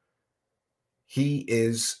Bledsoes. He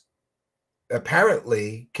is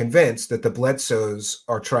apparently convinced that the Bledsoes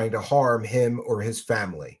are trying to harm him or his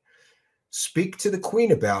family. Speak to the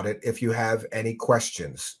Queen about it if you have any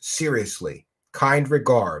questions. Seriously. Kind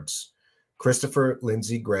regards. Christopher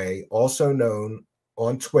Lindsay Gray, also known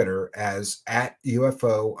on Twitter as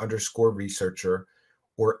 @UFO_researcher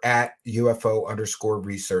or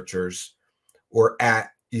 @UFO_researchers or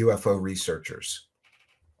 @UFO researchers.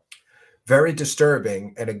 Very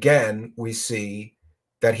disturbing. And again, we see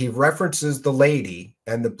that he references the lady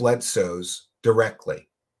and the Bledsoes directly.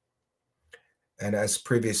 And as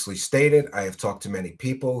previously stated, I have talked to many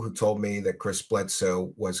people who told me that Chris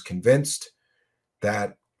Bledsoe was convinced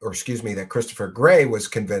that, or excuse me, that Christopher Gray was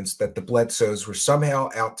convinced that the Bledsoes were somehow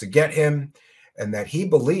out to get him, and that he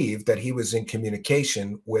believed that he was in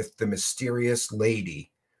communication with the mysterious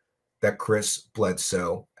lady that Chris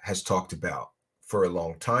Bledsoe has talked about for a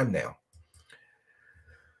long time now.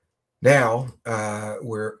 Now,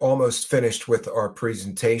 we're almost finished with our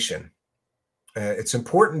presentation. It's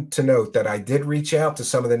important to note that I did reach out to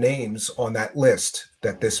some of the names on that list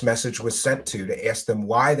that this message was sent to ask them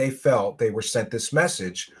why they felt they were sent this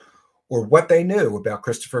message or what they knew about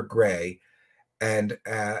Christopher Gray. And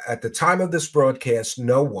at the time of this broadcast,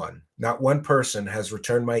 no one, not one person, has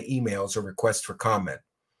returned my emails or requests for comment.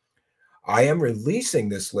 I am releasing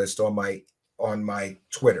this list on my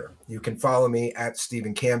Twitter. You can follow me at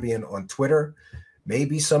Stephen Cambion on Twitter.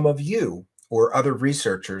 Maybe some of you or other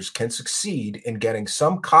researchers can succeed in getting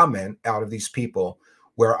some comment out of these people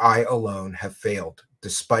where I alone have failed,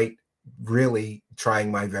 despite really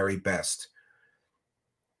trying my very best.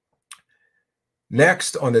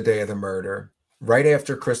 Next, on the day of the murder, right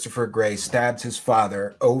after Christopher Gray stabbed his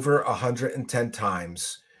father over 110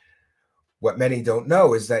 times, what many don't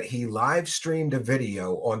know is that he live streamed a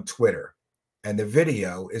video on Twitter, and the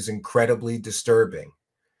video is incredibly disturbing.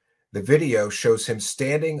 The video shows him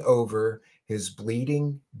standing over his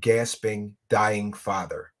bleeding, gasping, dying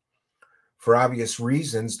father. For obvious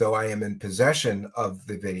reasons, though I am in possession of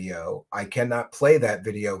the video, I cannot play that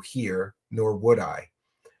video here, nor would I.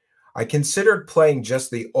 I considered playing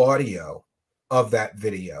just the audio of that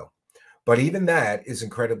video, but even that is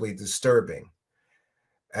incredibly disturbing.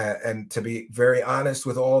 And to be very honest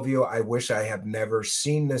with all of you, I wish I have never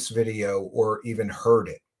seen this video or even heard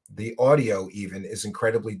it. The audio even is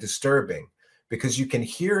incredibly disturbing because you can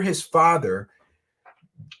hear his father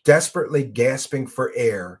desperately gasping for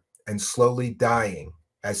air and slowly dying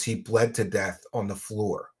as he bled to death on the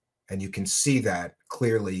floor. And you can see that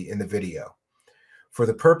clearly in the video. For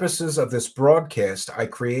the purposes of this broadcast, I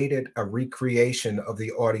created a recreation of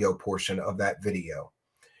the audio portion of that video.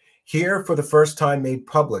 Here, for the first time made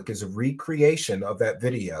public, is a recreation of that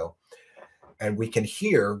video, and we can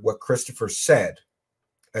hear what Christopher said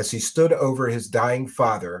as he stood over his dying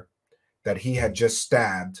father that he had just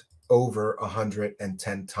stabbed over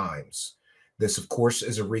 110 times. This, of course,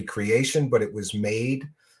 is a recreation, but it was made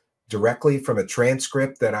directly from a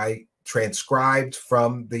transcript that I transcribed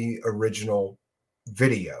from the original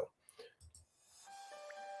video.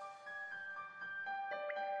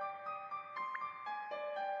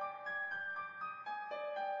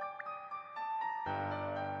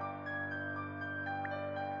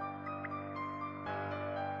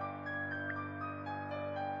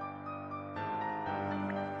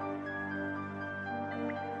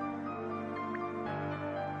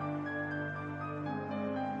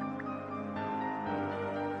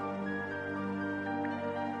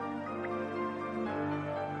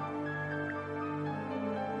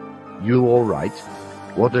 You all right?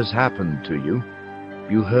 What has happened to you?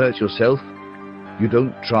 You hurt yourself? You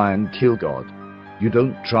don't try and kill God. You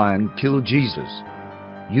don't try and kill Jesus.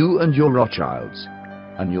 You and your Rothschilds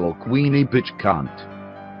and your Queenie bitch can't.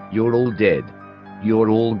 You're all dead. You're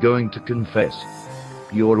all going to confess.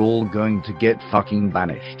 You're all going to get fucking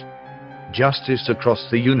banished. Justice across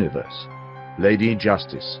the universe, Lady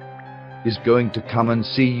Justice, is going to come and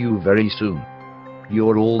see you very soon.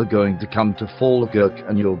 You're all going to come to Falkirk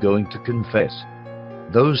and you're going to confess.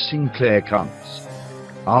 Those Sinclair cunts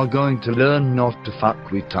are going to learn not to fuck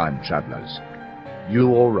with time travelers.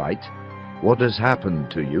 You all right? What has happened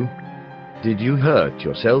to you? Did you hurt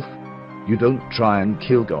yourself? You don't try and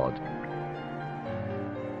kill God.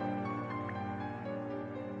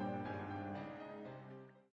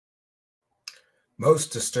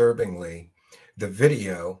 Most disturbingly, the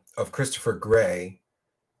video of Christopher Gray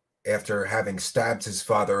after having stabbed his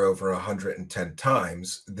father over 110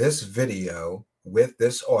 times, this video with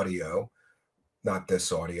this audio, not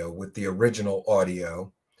this audio, with the original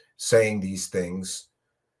audio saying these things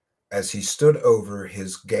as he stood over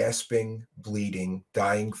his gasping, bleeding,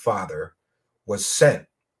 dying father was sent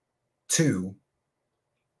to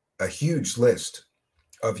a huge list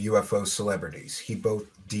of UFO celebrities. He both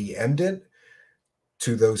DM'd it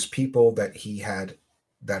to those people that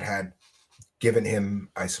had given him,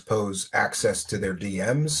 I suppose, access to their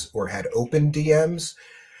DMs or had open DMs.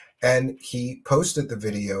 And he posted the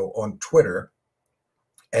video on Twitter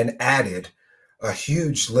and added a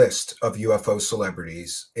huge list of UFO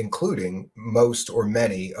celebrities, including most or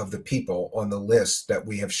many of the people on the list that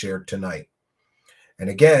we have shared tonight.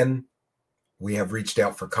 And again, we have reached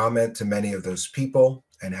out for comment to many of those people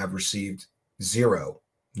and have received zero,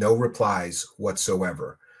 no replies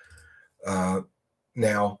whatsoever.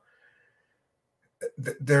 Now,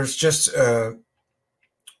 there's just a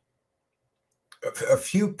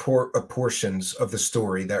few portions of the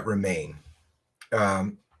story that remain.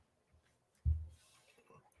 Right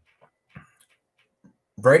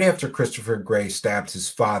after Christopher Gray stabbed his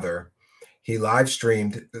father, he live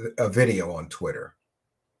streamed a video on Twitter.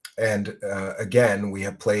 And again, we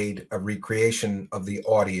have played a recreation of the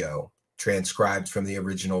audio transcribed from the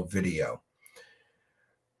original video.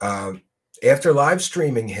 After live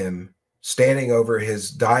streaming him standing over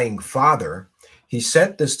his dying father, he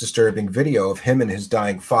sent this disturbing video of him and his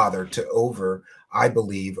dying father to I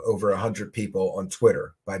believe, over 100 people on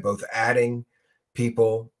Twitter by both adding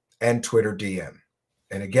people and Twitter DM.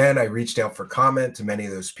 And again, I reached out for comment to many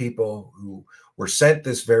of those people who were sent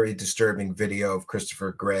this very disturbing video of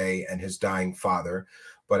Christopher Gray and his dying father.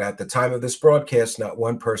 But at the time of this broadcast, not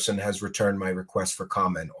one person has returned my request for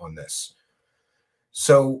comment on this.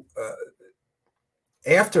 So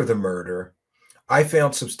after the murder, I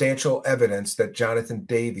found substantial evidence that Jonathan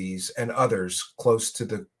Davies and others close to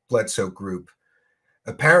the Bledsoe group,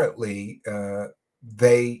 apparently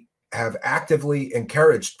they have actively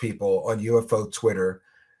encouraged people on UFO Twitter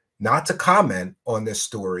not to comment on this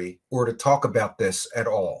story or to talk about this at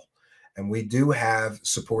all. And we do have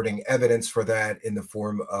supporting evidence for that in the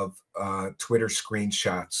form of Twitter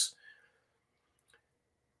screenshots.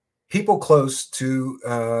 People close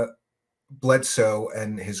to Bledsoe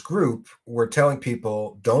and his group were telling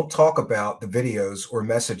people, don't talk about the videos or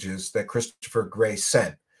messages that Christopher Gray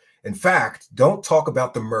sent. In fact, don't talk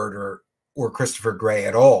about the murder or Christopher Gray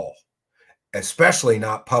at all, especially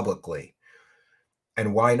not publicly.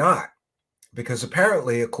 And why not? Because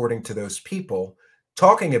apparently, according to those people,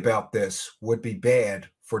 talking about this would be bad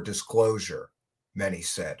for disclosure, many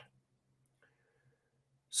said.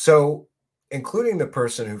 So, including the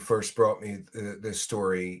person who first brought me this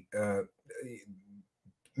story,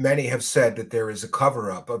 many have said that there is a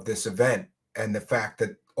cover-up of this event and the fact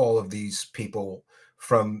that all of these people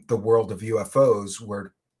from the world of UFOs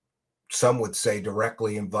were, some would say,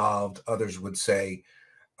 directly involved. Others would say,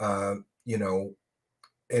 you know,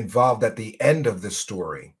 involved at the end of the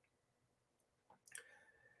story.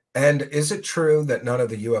 And is it true that none of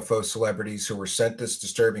the UFO celebrities who were sent this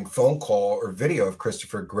disturbing phone call or video of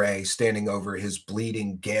Christopher Gray standing over his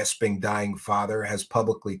bleeding, gasping, dying father has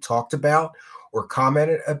publicly talked about or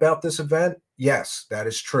commented about this event? Yes, that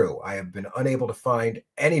is true. I have been unable to find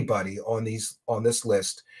anybody on this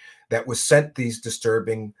list that was sent this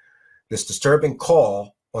disturbing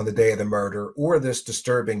call on the day of the murder or this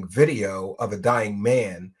disturbing video of a dying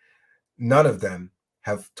man. None of them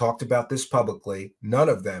have talked about this publicly. None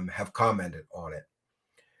of them have commented on it.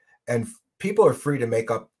 And people are free to make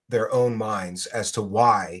up their own minds as to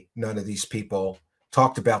why none of these people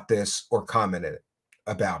talked about this or commented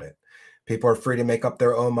about it. People are free to make up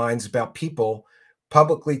their own minds about people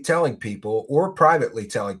publicly telling people or privately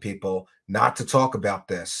telling people not to talk about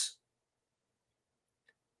this.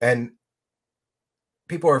 And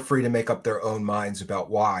people are free to make up their own minds about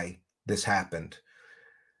why this happened.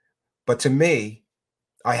 But to me,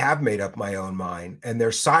 I have made up my own mind, and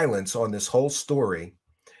their silence on this whole story,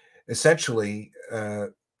 essentially,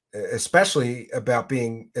 especially about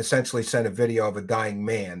being essentially sent a video of a dying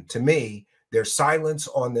man, to me, their silence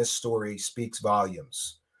on this story speaks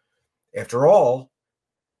volumes. After all,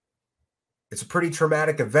 it's a pretty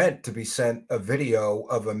traumatic event to be sent a video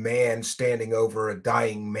of a man standing over a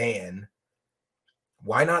dying man.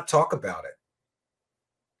 Why not talk about it?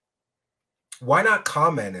 Why not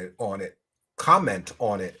comment on it? Comment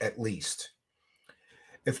on it at least.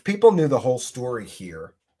 If people knew the whole story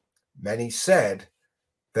here, many said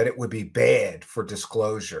that it would be bad for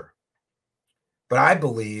disclosure. But I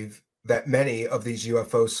believe that many of these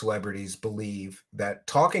UFO celebrities believe that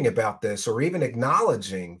talking about this or even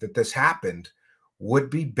acknowledging that this happened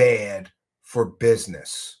would be bad for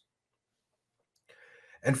business.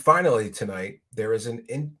 And finally, tonight, there is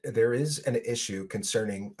an issue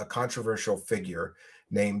concerning a controversial figure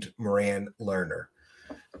named Moran Lerner.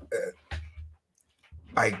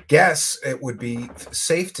 I guess it would be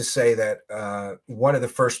safe to say that one of the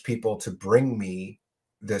first people to bring me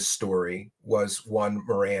this story was one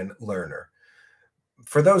Moran Lerner.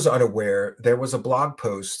 For those unaware, there was a blog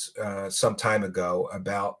post some time ago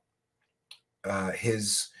about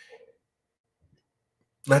his,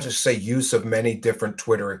 let's just say, use of many different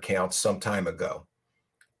Twitter accounts some time ago.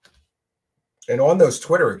 And on those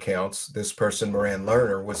Twitter accounts, this person, Moran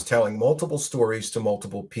Lerner, was telling multiple stories to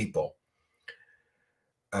multiple people.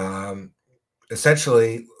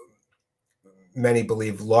 Essentially, many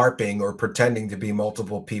believe LARPing or pretending to be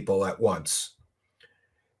multiple people at once.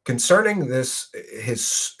 Concerning this,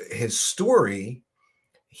 his story,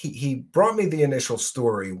 he brought me the initial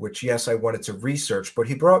story, which, yes, I wanted to research, but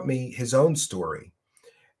he brought me his own story.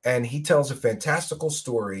 And he tells a fantastical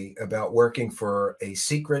story about working for a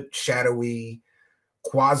secret, shadowy,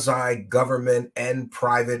 quasi-government and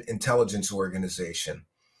private intelligence organization.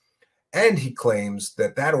 And he claims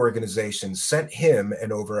that that organization sent him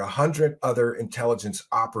and over 100 other intelligence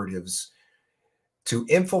operatives to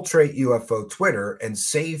infiltrate UFO Twitter and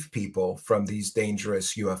save people from these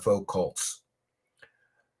dangerous UFO cults.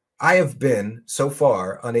 I have been, so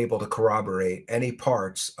far, unable to corroborate any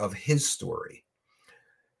parts of his story.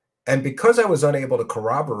 And because I was unable to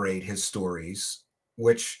corroborate his stories,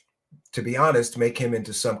 which, to be honest, make him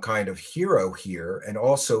into some kind of hero here and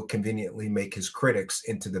also conveniently make his critics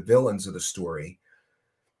into the villains of the story,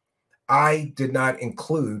 I did not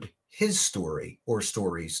include his story or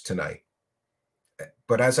stories tonight.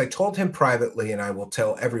 But as I told him privately, and I will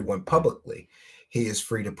tell everyone publicly, he is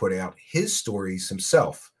free to put out his stories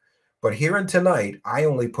himself. But here and tonight, I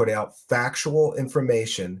only put out factual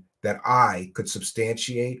information that I could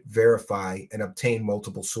substantiate, verify, and obtain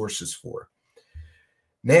multiple sources for.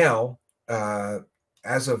 Now,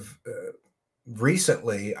 as of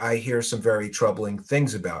recently, I hear some very troubling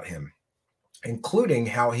things about him, including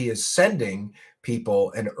how he is sending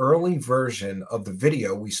people an early version of the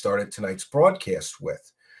video we started tonight's broadcast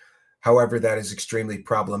with. However, that is extremely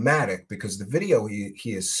problematic because the video he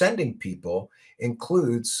is sending people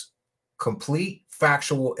includes complete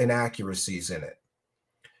factual inaccuracies in it.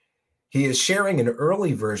 He is sharing an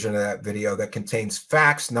early version of that video that contains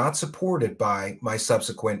facts not supported by my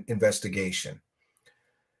subsequent investigation.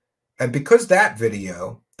 And because that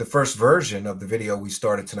video, the first version of the video we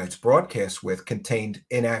started tonight's broadcast with, contained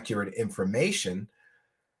inaccurate information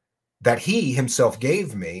that he himself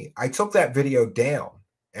gave me, I took that video down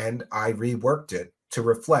and I reworked it to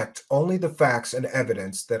reflect only the facts and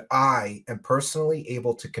evidence that I am personally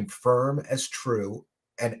able to confirm as true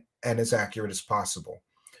and as accurate as possible.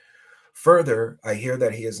 Further, I hear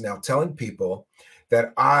that he is now telling people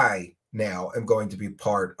that I now am going to be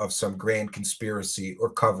part of some grand conspiracy or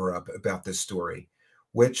cover-up about this story,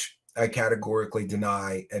 which I categorically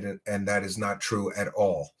deny, and that is not true at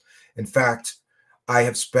all. In fact, I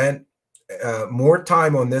have spent more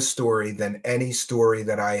time on this story than any story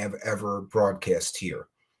that I have ever broadcast here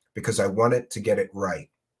because I wanted to get it right.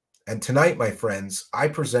 And tonight, my friends, I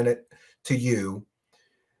present it to you,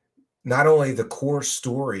 not only the core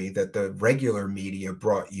story that the regular media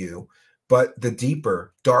brought you, but the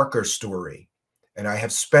deeper, darker story. And I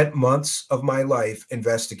have spent months of my life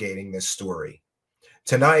investigating this story.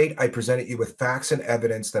 Tonight, I presented you with facts and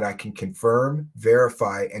evidence that I can confirm,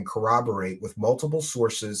 verify, and corroborate with multiple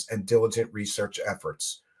sources and diligent research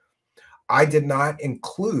efforts. I did not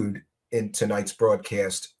include in tonight's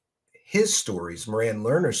broadcast his stories, Moran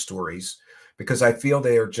Lerner's stories, because I feel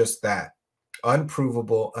they are just that,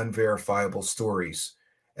 unprovable, unverifiable stories.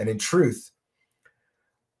 And in truth,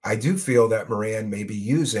 I do feel that Moran may be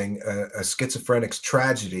using a schizophrenic's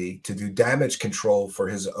tragedy to do damage control for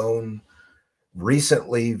his own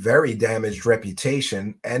recently very damaged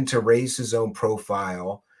reputation and to raise his own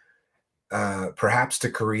profile, perhaps to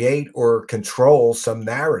create or control some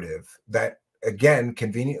narrative that, again,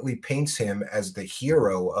 conveniently paints him as the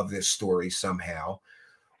hero of this story somehow,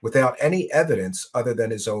 without any evidence other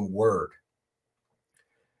than his own word.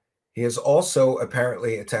 He is also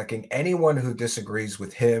apparently attacking anyone who disagrees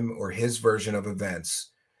with him or his version of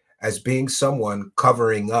events as being someone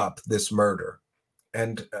covering up this murder.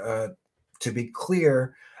 And to be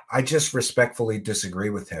clear, I just respectfully disagree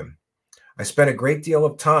with him. I spent a great deal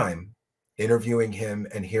of time interviewing him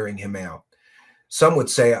and hearing him out. Some would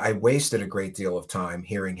say I wasted a great deal of time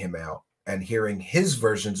hearing him out and hearing his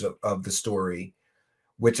versions of the story,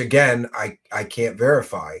 which again, I can't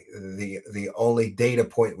verify. The only data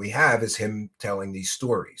point we have is him telling these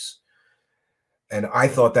stories. And I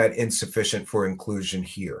thought that insufficient for inclusion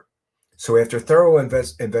here. So after thorough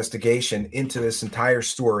investigation into this entire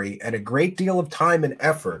story and a great deal of time and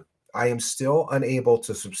effort, I am still unable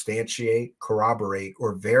to substantiate, corroborate,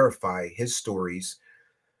 or verify his stories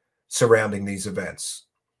surrounding these events.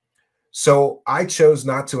 So I chose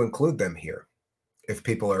not to include them here. If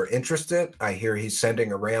people are interested, I hear he's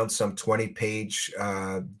sending around some 20-page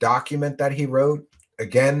document that he wrote,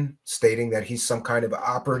 again, stating that he's some kind of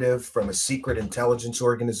operative from a secret intelligence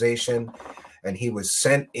organization, and he was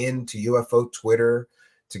sent into UFO Twitter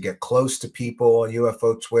to get close to people on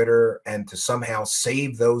UFO Twitter and to somehow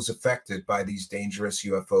save those affected by these dangerous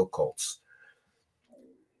UFO cults.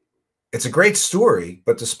 It's a great story,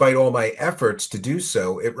 but despite all my efforts to do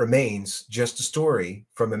so, it remains just a story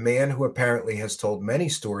from a man who apparently has told many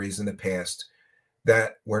stories in the past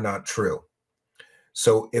that were not true.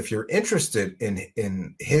 So if you're interested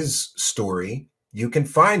in his story, you can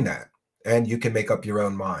find that and you can make up your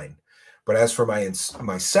own mind. But as for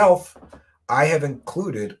myself, I have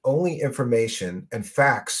included only information and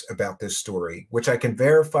facts about this story, which I can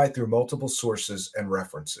verify through multiple sources and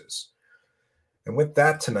references. And with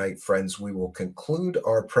that tonight, friends, we will conclude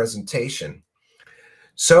our presentation.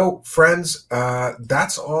 So, friends,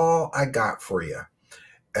 that's all I got for you.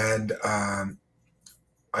 And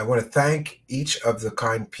I want to thank each of the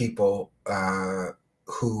kind people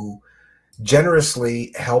who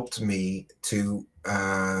generously helped me to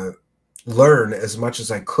learn as much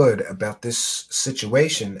as I could about this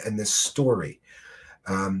situation and this story.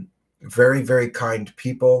 Very, very kind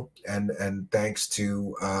people, and thanks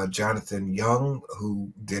to Jonathan Young,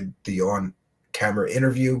 who did the on-camera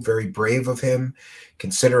interview. Very brave of him,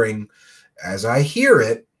 considering, as I hear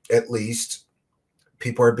it, at least,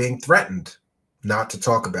 people are being threatened not to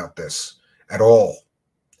talk about this at all.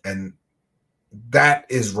 And that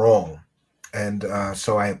is wrong. And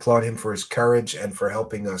so I applaud him for his courage and for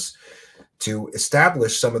helping us to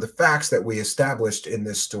establish some of the facts that we established in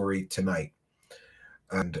this story tonight.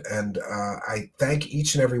 And I thank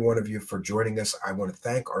each and every one of you for joining us. I want to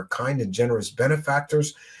thank our kind and generous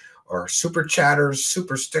benefactors, our super chatters,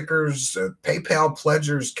 super stickers, PayPal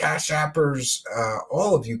pledgers, Cash Appers,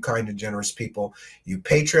 all of you kind and generous people, you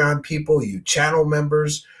Patreon people, you channel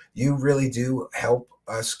members. You really do help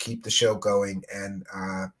us keep the show going. And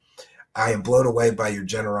I am blown away by your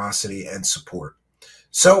generosity and support.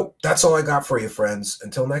 So that's all I got for you, friends.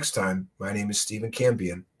 Until next time, my name is Stephen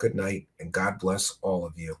Cambion. Good night, and God bless all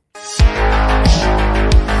of you.